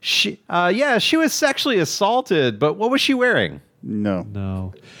 She was sexually assaulted, but what was she wearing? No.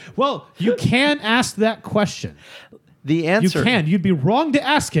 No. Well, you can ask that question. The You answer. can. You'd be wrong to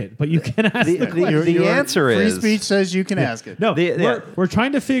ask it, but you can ask The- the the- question. Your answer free is- speech says you can ask it. No, the- we're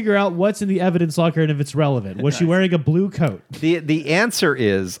trying to figure out what's in the evidence locker and if it's relevant. Was she wearing a blue coat? The answer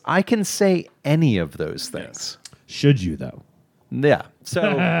is I can say any of those things. Should you, though? Yeah.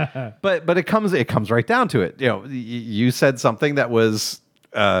 So, but it comes right down to it. You know, you said something that was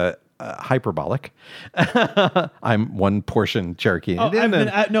hyperbolic. I'm one portion Cherokee Oh, Indian.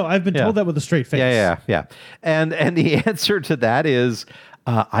 I've been Yeah. told that with a straight face. Yeah. And the answer to that is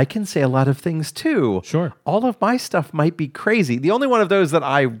I can say a lot of things too. Sure. All of my stuff might be crazy. The only one of those that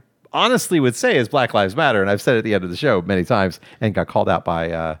I honestly would say is Black Lives Matter, and I've said it at the end of the show many times and got called out by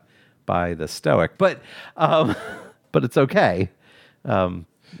the Stoic, but it's okay.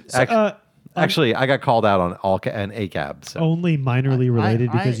 Actually, I got called out on and ACAB. So. Only minorly related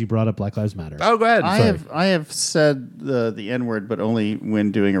I- because you brought up Black Lives Matter. Oh, go ahead. I have said the N word, but only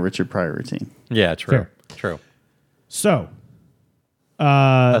when doing a Richard Pryor routine. Yeah, true. Fair. True. So,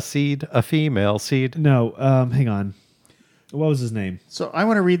 A seed, a female seed. no, hang on. What was his name? So I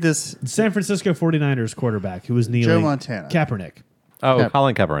want to read this. San Francisco 49ers quarterback who was kneeling. Joe Montana. Kaepernick. Oh,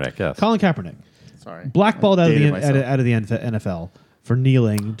 Colin Kaepernick, yes. Colin Kaepernick. Sorry. Blackballed I out of dated the myself. out of the NFL for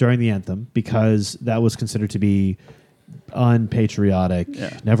kneeling during the anthem because that was considered to be unpatriotic.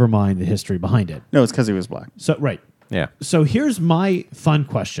 Yeah. Never mind the history behind it. No, it's because he was black. So right. Yeah. So here's my fun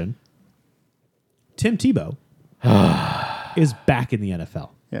question. Tim Tebow is back in the NFL.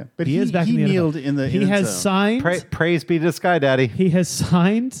 Yeah, but He is back in the kneeled NFL. in the He end has zone. signed. Praise be to Sky Daddy. He has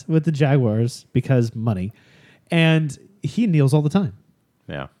signed with the Jaguars because money, and he kneels all the time.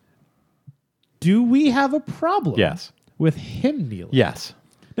 Yeah. Do we have a problem? Yes. With him kneeling? Yes.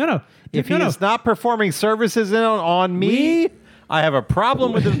 No. If no, he no. is not performing services on me, I have a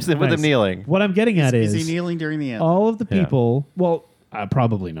problem with him with Nice. him kneeling. What I'm getting at Is is he kneeling during the end? all of the Yeah. people. Well,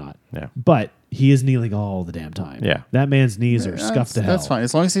 probably not. Yeah. But he is kneeling all the damn time. Yeah. That man's knees are scuffed to hell. That's fine.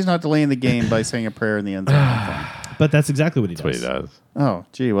 As long as he's not delaying the game by saying a prayer in the end zone. I'm fine. But that's exactly what he That's what does. he does. Oh,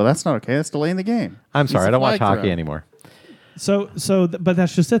 gee. Well, that's not okay. That's delaying the game. I'm He's sorry, a I don't watch flag hockey thrower. anymore. But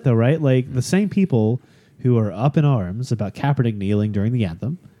that's just it, though, right? Like the same people who are up in arms about Kaepernick kneeling during the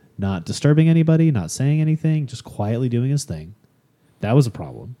anthem, not disturbing anybody, not saying anything, just quietly doing his thing. That was a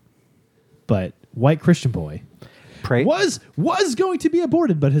problem. But white Christian boy was going to be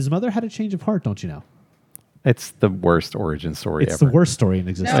aborted, but his mother had a change of heart. Don't you know? It's the worst origin story It's ever. the worst story in No,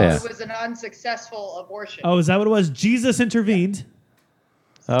 existence. Yeah. it was an unsuccessful abortion. Oh, is that what it was? Jesus intervened.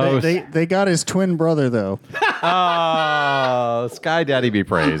 Oh, They got his twin brother though. oh, Sky Daddy be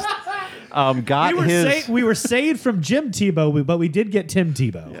praised. Got We were saved from Jim Tebow, but we did get Tim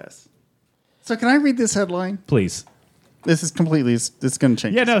Tebow. Yes. So can I read this headline? Please. This is completely. It's going to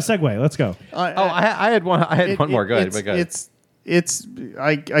change. Yeah, no, segue. Let's go. I had one. I had one more. Go ahead. Go ahead. It's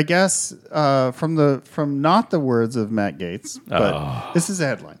I guess from not the words of Matt Gaetz, but this is a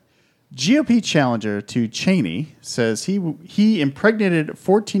headline. GOP challenger to Cheney says he impregnated a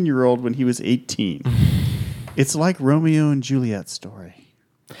 14-year-old when he was 18. It's like Romeo and Juliet story.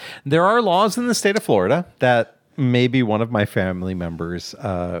 There are laws in the state of Florida that maybe one of my family members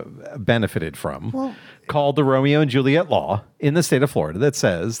benefited from, called the Romeo and Juliet law in the state of Florida, that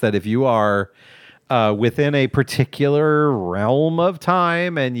says that if you are within a particular realm of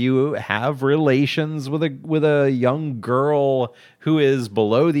time and you have relations with a young girl who is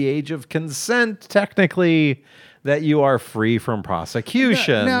below the age of consent, technically, that you are free from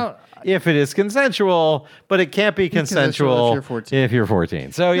prosecution. Now, if it is consensual, but it can't be consensual if you're 14. if you're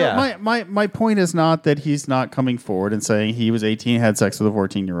 14. So, yeah. My point is not that he's not coming forward and saying he was 18, had sex with a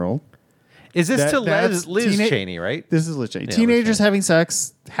 14-year-old. Is this to that's Liz Cheney, right? This is Liz Cheney. Yeah, Teenagers Liz Cheney. having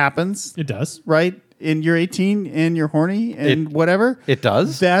sex happens, It does. right? And you're 18 and you're horny and whatever. It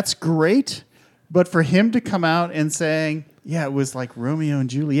does? That's great. But for him to come out and saying, yeah, it was like Romeo and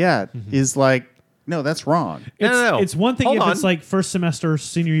Juliet is like, no, that's wrong. No. It's one thing Hold if on. it's like first semester,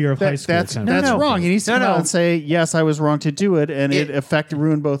 senior year of high school. That's kind of that's thing. wrong. He needs to No, come no. out and say, yes, I was wrong to do it, and it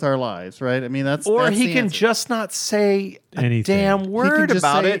ruined both our lives, right? I mean, that's Or that's he the can answer. just not say a Anything. damn word just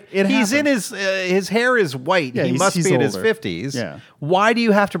about say it. it He's in happened. his hair is white. Yeah, he he's- must he's be in his older. 50s. Yeah. Why do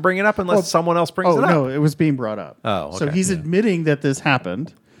you have to bring it up unless someone else brings it up? no, it was being brought up. Oh, so okay. he's admitting that this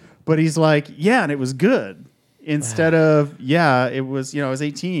happened, but he's like, yeah, and it was good. Instead of, yeah, it was, I was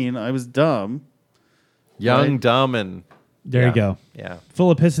 18, I was dumb. Young, Right. dumb, and There you go. Yeah.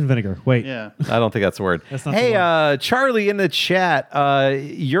 Full of piss and vinegar. Wait. Yeah. I don't think that's the word. That's not hey, the Charlie in the chat,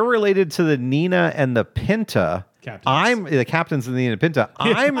 you're related to the Nina and the Pinta. Captains. I'm the captains of the Nina Pinta.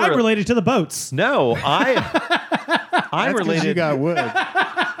 I'm related to the boats. No, I'm That's 'cause related. You got wood.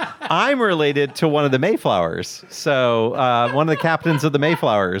 I'm related to one of the Mayflowers. So one of the captains of the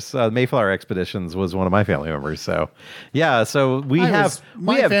Mayflowers, Mayflower expeditions, was one of my family members. So yeah, so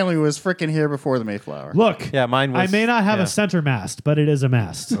My family was freaking here before the Mayflower. Look. Yeah, mine was- I may not have yeah. a center mast, but it is a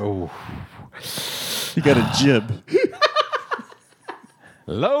mast. Oh. You got a jib.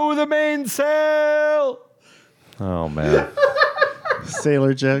 Lower the mainsail. Oh man.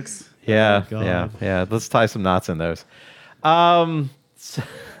 Sailor jokes. Yeah, God. yeah. Let's tie some knots in those.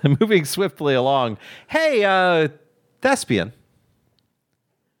 Moving swiftly along. Hey, Thespian,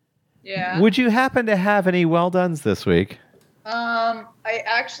 Yeah. would you happen to have any well dones this week? I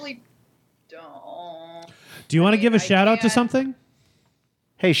actually don't. Do you want to give a I shout out to can't- something?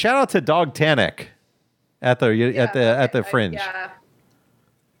 Hey, shout out to Dog Tannic at the Fringe.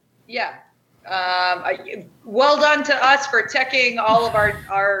 Yeah. Well done to us for teching all of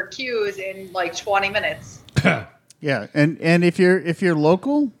our cues in like 20 minutes. Yeah, and if you're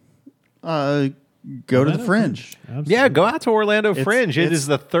local, go to the Orlando Fringe. Absolutely. Yeah, go out to Orlando It's- Fringe. It it's is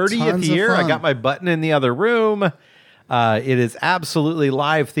the 30th tons of year. I fun. got my button in the other room. It is absolutely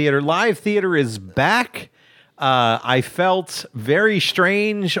live theater. Live theater is back. I felt very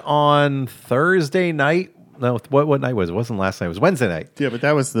strange on Thursday night. No, what night was it? It wasn't last night. It was Wednesday night. Yeah, but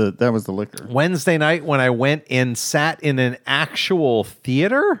that was the liquor. Wednesday night when I went and sat in an actual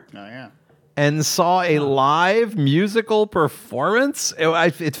theater Oh yeah. and saw a live musical performance.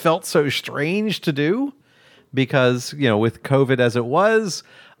 It felt so strange to do because, with COVID as it was,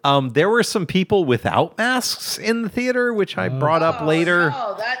 there were some people without masks in the theater, which I brought up later.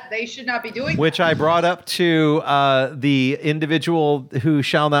 No, that they should not be doing. Which I brought up to the individual who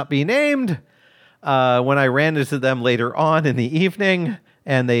shall not be named when I ran into them later on in the evening,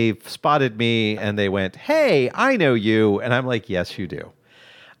 and they spotted me and they went, "Hey, I know you," and I'm like, "Yes, you do."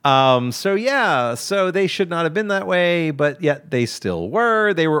 So they should not have been that way, but yet they still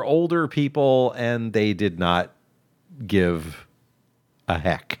were. They were older people, and they did not give a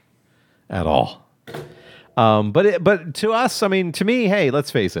heck at all. But to us, to me, hey,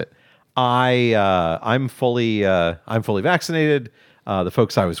 let's face it. I'm fully vaccinated. The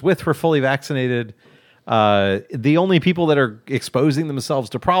folks I was with were fully vaccinated. The only people that are exposing themselves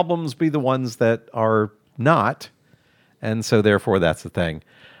to problems be the ones that are not. And so therefore that's the thing.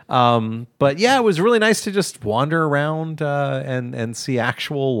 But yeah, it was really nice to just wander around and see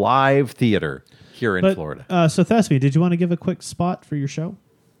actual live theater here in Florida. So Thespian, did you want to give a quick spot for your show?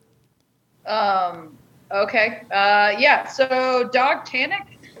 Okay. So Dog Tanic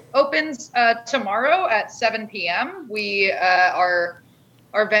opens tomorrow at 7 p.m. We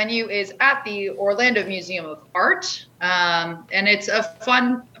our venue is at the Orlando Museum of Art, and it's a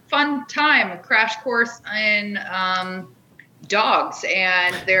fun time, crash course in dogs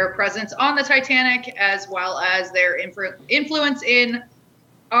and their presence on the Titanic, as well as their influence in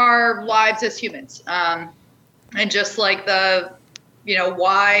our lives as humans. And just like why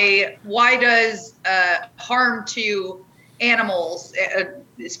does harm to animals,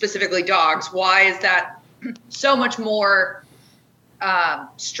 specifically dogs, why is that so much more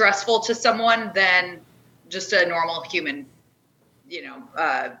stressful to someone than just a normal human,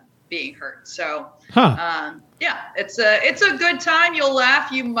 being hurt? So, it's a good time. You'll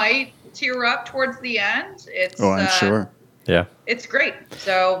laugh. You might tear up towards the end. I'm sure. Yeah, it's great.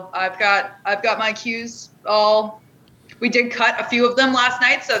 So I've got my cues all. We did cut a few of them last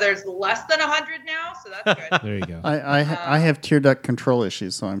night, so there's less than 100 now. So that's good. There you go. I have tear duct control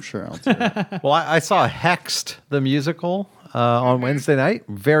issues, so I'm sure I'll do it. Well, I saw Hexed the musical on Wednesday night.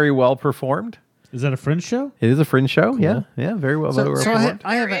 Very well performed. Is that a Fringe show? It is a Fringe show. Cool. Yeah, very well performed.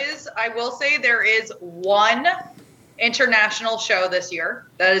 I will say there is one international show this year.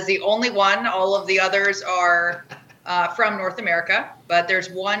 That is the only one. All of the others are from North America, but there's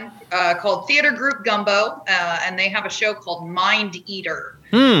one called Theater Group Gumbo, and they have a show called Mind Eater.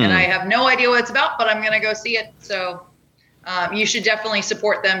 And I have no idea what it's about, but I'm going to go see it. So you should definitely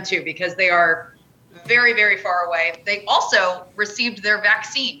support them too, because they are very, very far away. They also received their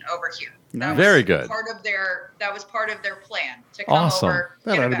vaccine over here. That Very was good. That was part of their plan to come Awesome. over.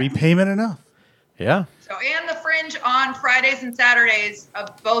 That ought to be payment enough. Yeah. So, and the Fringe on Fridays and Saturdays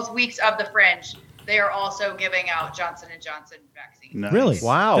of both weeks of the Fringe, they are also giving out Johnson & Johnson vaccines. Nice. Really?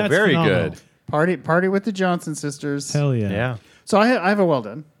 Wow, That's very phenomenal. good. Party with the Johnson sisters. Hell yeah. Yeah. So I have a well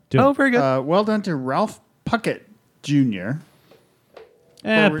done. Do it. Very good. Well done to Ralph Puckett Jr.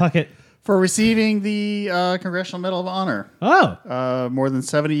 Puckett. for receiving the Congressional Medal of Honor. Oh. More than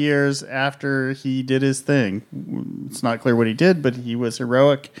 70 years after he did his thing. It's not clear what he did, but he was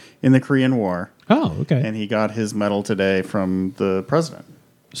heroic in the Korean War. Oh, okay. And he got his medal today from the president.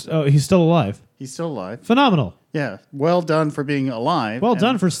 Oh, he's still alive. He's still alive. Phenomenal. Yeah. Well done for being alive. Well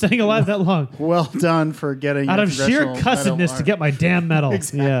done for staying alive that long. Well done for getting Out a of sheer Congressional Medal of cussedness to Honor. get my damn medal.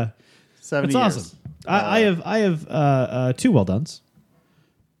 Exactly. Yeah. 70 That's years. awesome. I have two well dones.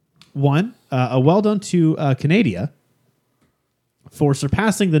 One, a well done to Canada for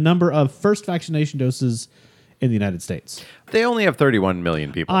surpassing the number of first vaccination doses in the United States. They only have 31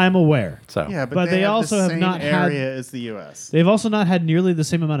 million people. I'm aware. So Yeah, But they also the have same not had- area as the U.S. They've also not had nearly the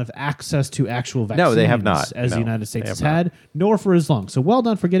same amount of access to actual vaccines No, they have not. as No, the United States they has have not. had, nor for as long. So well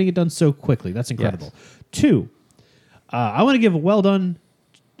done for getting it done so quickly. That's incredible. Two, I want to give a well done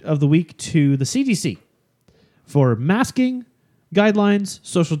of the week to the CDC for masking guidelines,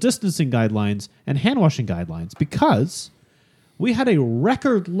 social distancing guidelines, and hand washing guidelines, because we had a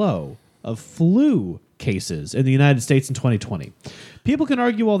record low of flu cases in the United States in 2020. People can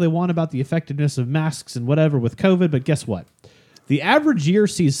argue all they want about the effectiveness of masks and whatever with COVID, but guess what? The average year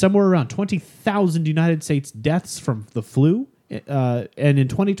sees somewhere around 20,000 United States deaths from the flu, and in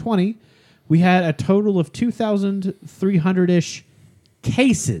 2020, we had a total of 2,300-ish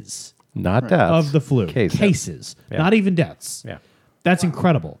cases not deaths. of the flu. Cases. Yeah. Not even deaths. Yeah. That's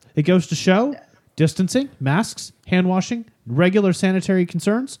incredible. It goes to show distancing, masks, hand washing, regular sanitary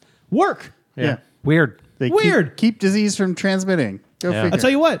concerns work. Yeah. Weird. They Weird. Keep disease from transmitting. Go Yeah. figure. I'll tell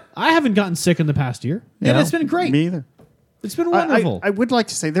you what, I haven't gotten sick in the past year. And it's been great. Me either. It's been wonderful. I would like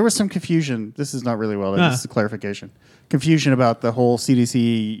to say there was some confusion. This is not really well. Ah. This is a clarification. Confusion about the whole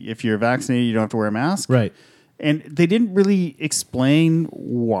CDC. If you're vaccinated, you don't have to wear a mask. Right. And they didn't really explain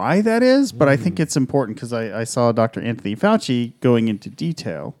why that is, but I think it's important because I saw Dr. Anthony Fauci going into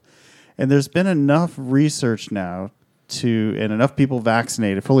detail. And there's been enough research now and enough people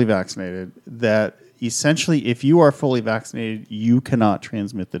vaccinated, fully vaccinated, that essentially if you are fully vaccinated, you cannot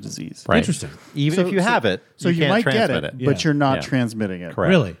transmit the disease. Right. Interesting. Even if you have it, So you can't might get transmit it, it. but you're not Yeah. transmitting it. Correct.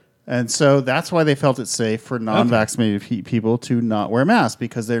 Really? And so that's why they felt it safe for non-vaccinated people to not wear masks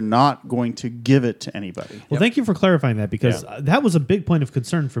because they're not going to give it to anybody. Well, thank you for clarifying that because that was a big point of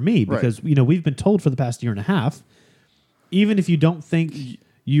concern for me because we've been told for the past year and a half, even if you don't think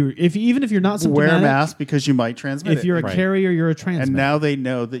even if you're not symptomatic, Wear a mask because you might transmit if you're a it. carrier, you're a transmitter. And now they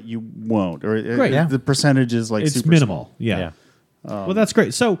know that you won't, or Great. Yeah. the percentage is like it's super minimal. small. Yeah. Well, that's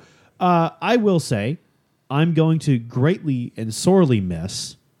great. So I will say I'm going to greatly and sorely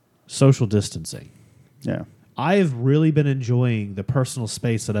miss social distancing. Yeah. I've really been enjoying the personal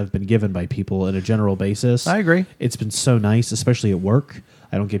space that I've been given by people on a general basis. I agree. It's been so nice, especially at work.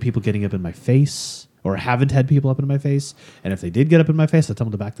 I don't get people getting up in my face or haven't had people up in my face. And if they did get up in my face, I tell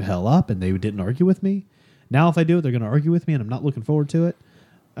them to back the hell up and they didn't argue with me. Now, if I do it, they're going to argue with me and I'm not looking forward to it.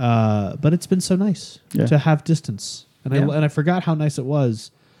 But it's been so nice to have distance. And I forgot how nice it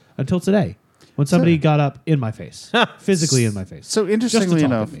was until today when somebody got up in my face, physically in my face. So just to interestingly talk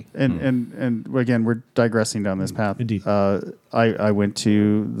enough, with me. and again, we're digressing down this path. Indeed. I went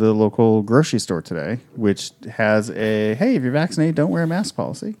to the local grocery store today, which has a, hey, if you're vaccinated, don't wear a mask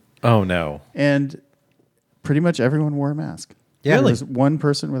policy. Oh no. And pretty much everyone wore a mask. Yeah. There was one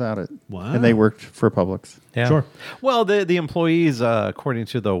person without it. Wow. And they worked for Publix. Yeah. Sure. Well, the employees, according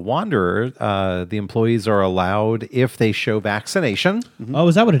to the Wanderer, the employees are allowed if they show vaccination. Oh,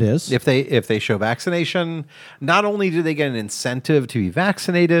 is that what it is? If they show vaccination, not only do they get an incentive to be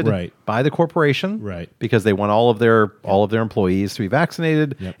vaccinated Right. by the corporation, Right. because they want all of their employees to be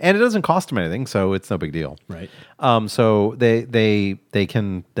vaccinated, Yep. and it doesn't cost them anything, so it's no big deal. Right. So they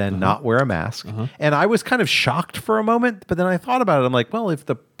can then not wear a mask. And I was kind of shocked for a moment, but then I thought about it. I'm like, well, if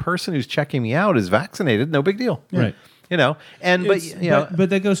the person who's checking me out is vaccinated, no big deal. Right. You know, and but It's- you know,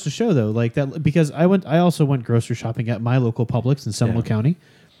 but that goes to show though, like that because I also went grocery shopping at my local Publix in Seminole County.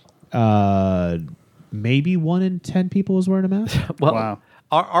 Maybe 1 in 10 people is wearing a mask. well, Wow.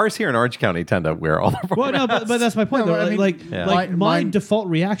 ours here in Orange County tend to wear all their Well, no, but that's my point. No, though. I mean, like yeah. my Mine- default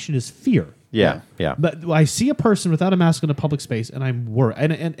reaction is fear. yeah. But I see a person without a mask in a public space, and I'm worried,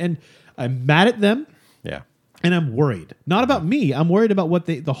 and I'm mad at them, Yeah. and I'm worried. Not about me. I'm worried about what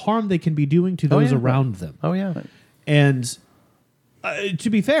the harm they can be doing to those yeah. around them. Oh yeah. And to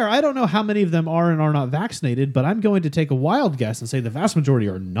be fair, I don't know how many of them are and are not vaccinated, but I'm going to take a wild guess and say the vast majority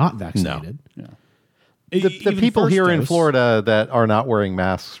are not vaccinated. Yeah. The Even people first here in dose. Florida that are not wearing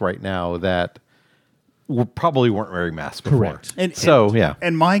masks right now that probably weren't wearing masks before. Correct.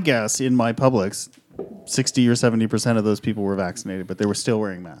 And my guess in my Publix, 60 or 70% of those people were vaccinated, but they were still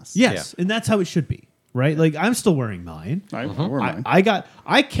wearing masks. Yes, and that's how it should be, right? Like I'm still wearing mine. I wore mine.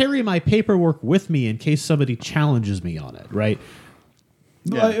 I carry my paperwork with me in case somebody challenges me on it, right?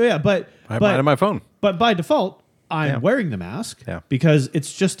 Yeah. But I have mine on my phone. But by default, I'm Yeah. wearing the mask Yeah. because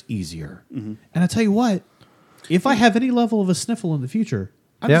it's just easier. Mm-hmm. And I tell you what, if I have any level of a sniffle in the future,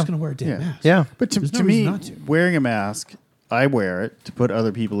 I'm Yeah. just going to wear a damn Yeah. mask. Yeah. But There's no to me, reason not to. wearing a mask, I wear it to put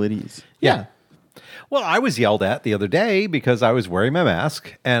other people at ease. Yeah. Well, I was yelled at the other day because I was wearing my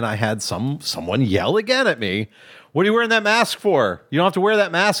mask and I had someone yell again at me. What are you wearing that mask for? You don't have to wear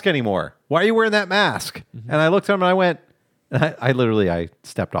that mask anymore. Why are you wearing that mask? And I looked at him and I went, and I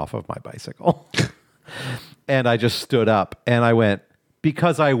stepped off of my bicycle and I just stood up and I went,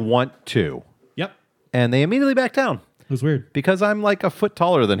 because I want to. Yep. And they immediately backed down It was weird. because I'm like a foot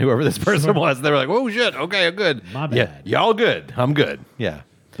taller than whoever this person was. They were like, oh shit. Okay, I'm good. My Yeah, bad. y'all good. I'm good. Yeah.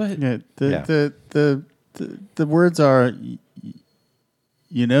 But Yeah, Yeah. the words are,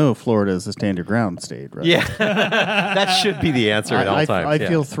 Florida is the stand your ground state, right? Yeah. That should be the answer at all I times. I Yeah.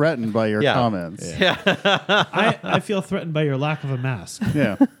 feel threatened by your Yeah. comments. I feel threatened by your lack of a mask.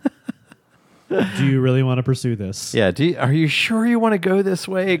 Yeah. Do you really want to pursue this? Yeah. Are you sure you want to go this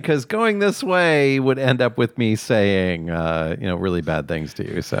way? Because going this way would end up with me saying, really bad things to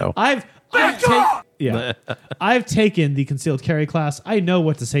you. So I've taken the concealed carry class. I know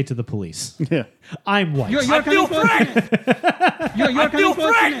what to say to the police. Yeah. I'm white. I feel threatened. I feel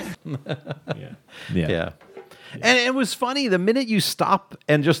threatened. yeah. And it was funny the minute you stop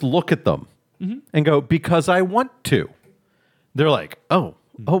and just look at them and go, because I want to. They're like, oh,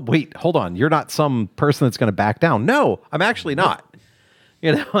 wait, hold on. You're not some person that's going to back down. No, I'm actually not.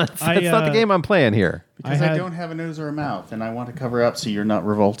 That's not the game I'm playing here. Because I don't have a nose or a mouth, and I want to cover up so you're not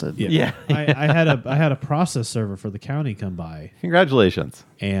revolted. Yeah. I had a process server for the county come by, Congratulations.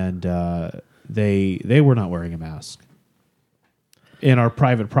 and they were not wearing a mask. In our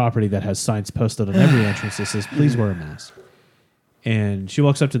private property that has signs posted on every entrance that says, please wear a mask. And she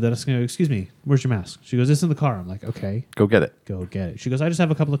walks up to the desk and goes, excuse me, where's your mask? She goes, it's in the car. I'm like, okay. Go get it. Go get it. She goes, I just have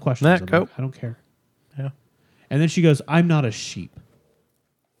a couple of questions. Nah, I'm go. like, I don't care. Yeah. And then she goes, I'm not a sheep.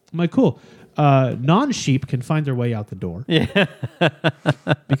 I'm like, cool. Non-sheep can find their way out the door. Yeah.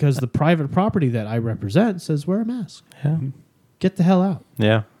 Because the private property that I represent says wear a mask. Yeah. Get the hell out.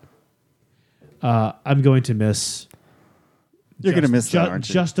 Yeah. I'm going to miss... You're going to miss that, aren't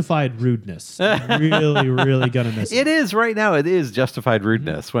you? Justified rudeness. I'm really, really going to miss It is right now. It is justified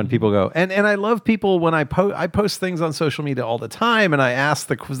rudeness when people go. And I love people when I post things on social media all the time, and I ask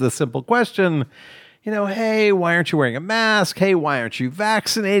the simple question, hey, why aren't you wearing a mask? Hey, why aren't you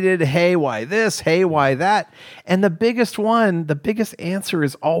vaccinated? Hey, why this? Hey, why that? And the biggest answer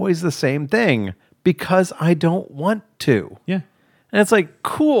is always the same thing, because I don't want to. Yeah. And it's like,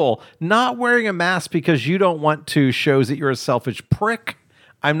 cool, not wearing a mask because you don't want to shows that you're a selfish prick.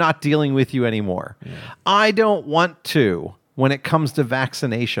 I'm not dealing with you anymore. Yeah. I don't want to when it comes to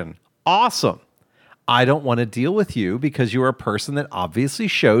vaccination. Awesome. I don't want to deal with you because you're a person that obviously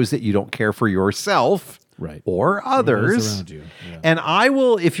shows that you don't care for yourself or others. Around you. Yeah. And I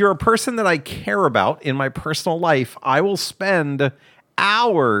will, if you're a person that I care about in my personal life, I will spend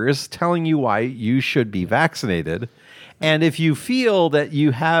hours telling you why you should be vaccinated. And if you feel that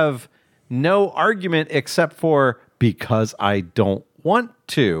you have no argument except for because I don't want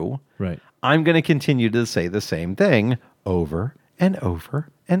to, I'm going to continue to say the same thing over and over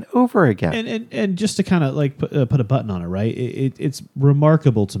and over again. And just to kind of like put a button on it, right? It's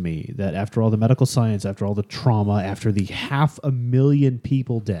remarkable to me that after all the medical science, after all the trauma, after the 500,000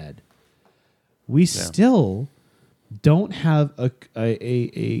 people dead, we still don't have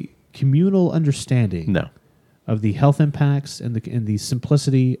a communal understanding. No. Of the health impacts and the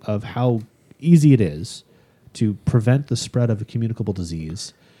simplicity of how easy it is to prevent the spread of a communicable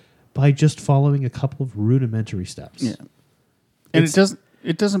disease by just following a couple of rudimentary steps. Yeah, and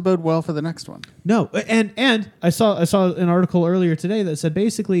it doesn't bode well for the next one. No, and I saw an article earlier today that said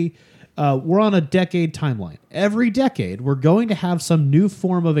basically we're on a decade timeline. Every decade, we're going to have some new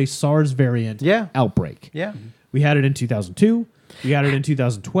form of a SARS variant outbreak. Yeah, we had it in 2002. We got it in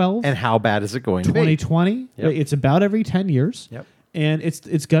 2012. And how bad is it going to be? 2020. Yep. It's about every 10 years. Yep. And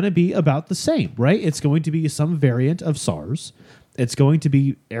it's going to be about the same, right? It's going to be some variant of SARS. It's going to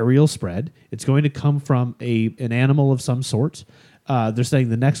be aerial spread. It's going to come from an animal of some sort. They're saying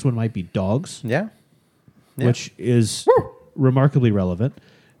the next one might be dogs. Yeah. Which is remarkably relevant.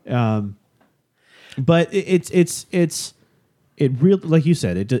 But it really, like you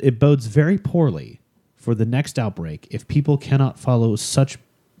said, it bodes very poorly for the next outbreak if people cannot follow such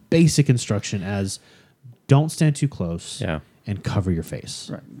basic instruction as don't stand too close and cover your face.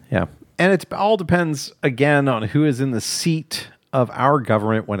 Right. Yeah. And it all depends, again, on who is in the seat of our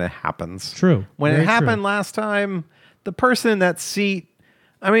government when it happens. True. When it happened last time, the person in that seat,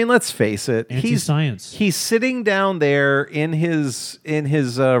 I mean, let's face it. Anti-science. He's sitting down there in his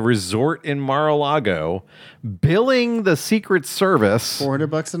resort in Mar-a-Lago, billing the Secret Service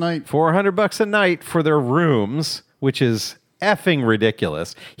 $400 a night. $400 a night for their rooms, which is effing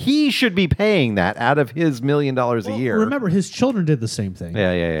ridiculous. He should be paying that out of his $1 million a year. Remember, his children did the same thing.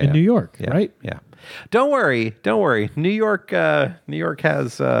 In New York, right? Yeah. Don't worry. New York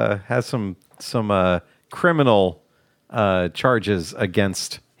has some criminal charges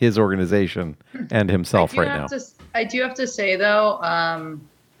against his organization and himself right now. I do have to say, though,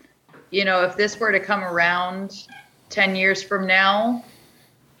 if this were to come around 10 years from now,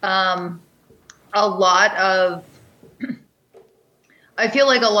 I feel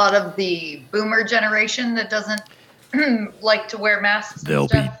like a lot of the boomer generation that doesn't like to wear masks, they'll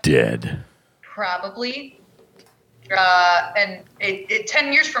be dead. Probably. And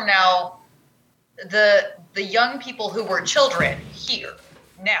 10 years from now, the young people who were children here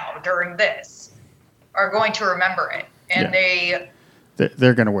now during this are going to remember it, and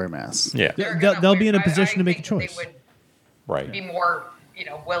they're going to wear masks. Yeah, they'll be in a position to make a choice. They would be more,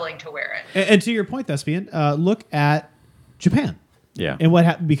 willing to wear it. And to your point, Thespian, look at Japan. Yeah, and what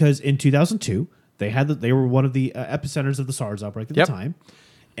happened because in 2002 they were one of the epicenters of the SARS outbreak at the time,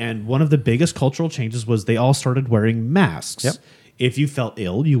 and one of the biggest cultural changes was they all started wearing masks. Yep. If you felt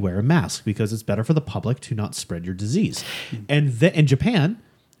ill, you wear a mask because it's better for the public to not spread your disease. And Japan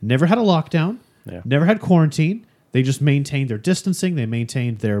never had a lockdown, never had quarantine, They just maintained their distancing. They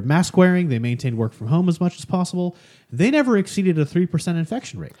maintained their mask wearing. They maintained work from home as much as possible. They never exceeded a 3%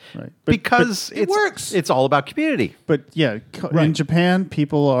 infection rate. Right. Because it works. It's all about community. But yeah, in Japan,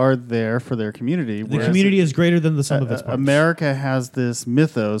 people are there for their community. The community is greater than the sum of its parts. America has this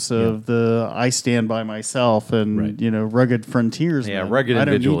mythos of the I stand by myself and rugged frontiersmen. Yeah, rugged I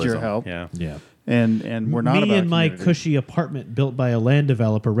don't individualism. need your help. Yeah. And we're not me about and my community. cushy apartment built by a land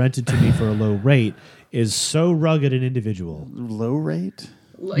developer rented to me for a low rate is so rugged and individual. Low rate.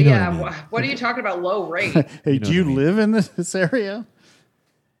 You know what I mean. What are you talking about? Low rate? Hey, do you live in this area?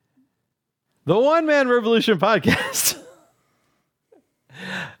 The One Man Revolution podcast.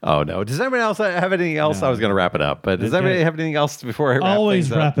 Oh no! Does anybody else have anything else? No. I was going to wrap it up, but does anybody have anything else before I wrap Always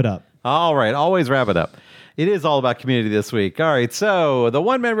things up? wrap it up. All right, always wrap it up. It is all about community this week. All right, so the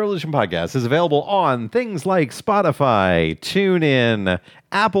One Man Revolution podcast is available on things like Spotify, TuneIn,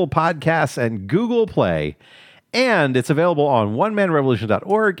 Apple Podcasts, and Google Play. And it's available on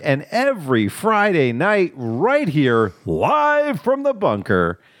onemanrevolution.org and every Friday night right here, live from the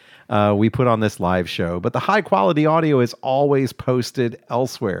bunker. We put on this live show, but the high quality audio is always posted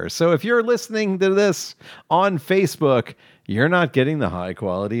elsewhere. So if you're listening to this on Facebook, you're not getting the high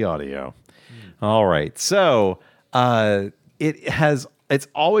quality audio. All right. So it's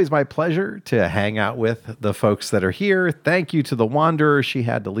always my pleasure to hang out with the folks that are here. Thank you to the Wanderer. She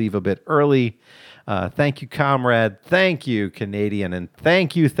had to leave a bit early. Thank you, Comrade. Thank you, Canadian. And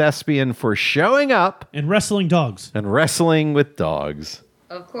thank you, Thespian, for showing up. And wrestling dogs. And wrestling with dogs.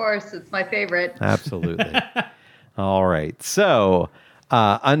 Of course, it's my favorite. Absolutely. All right. So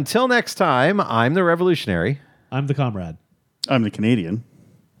until next time, I'm the Revolutionary. I'm the Comrade. I'm the Canadian.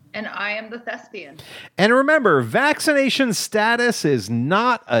 And I am the Thespian. And remember, vaccination status is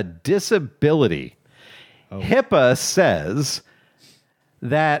not a disability. HIPAA says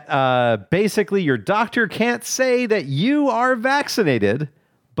that basically your doctor can't say that you are vaccinated,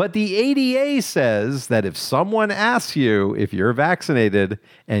 but the ADA says that if someone asks you if you're vaccinated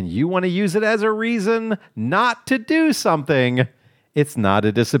and you want to use it as a reason not to do something, it's not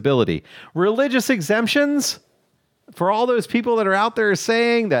a disability. Religious exemptions, for all those people that are out there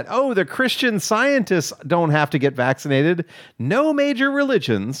saying that, oh, the Christian Scientists don't have to get vaccinated, no major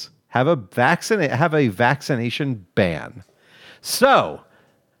religions have a vaccination ban. So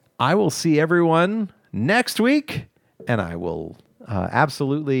I will see everyone next week, and I will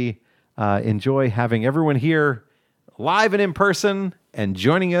absolutely enjoy having everyone here live and in person and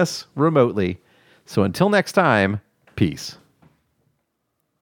joining us remotely. So until next time, peace.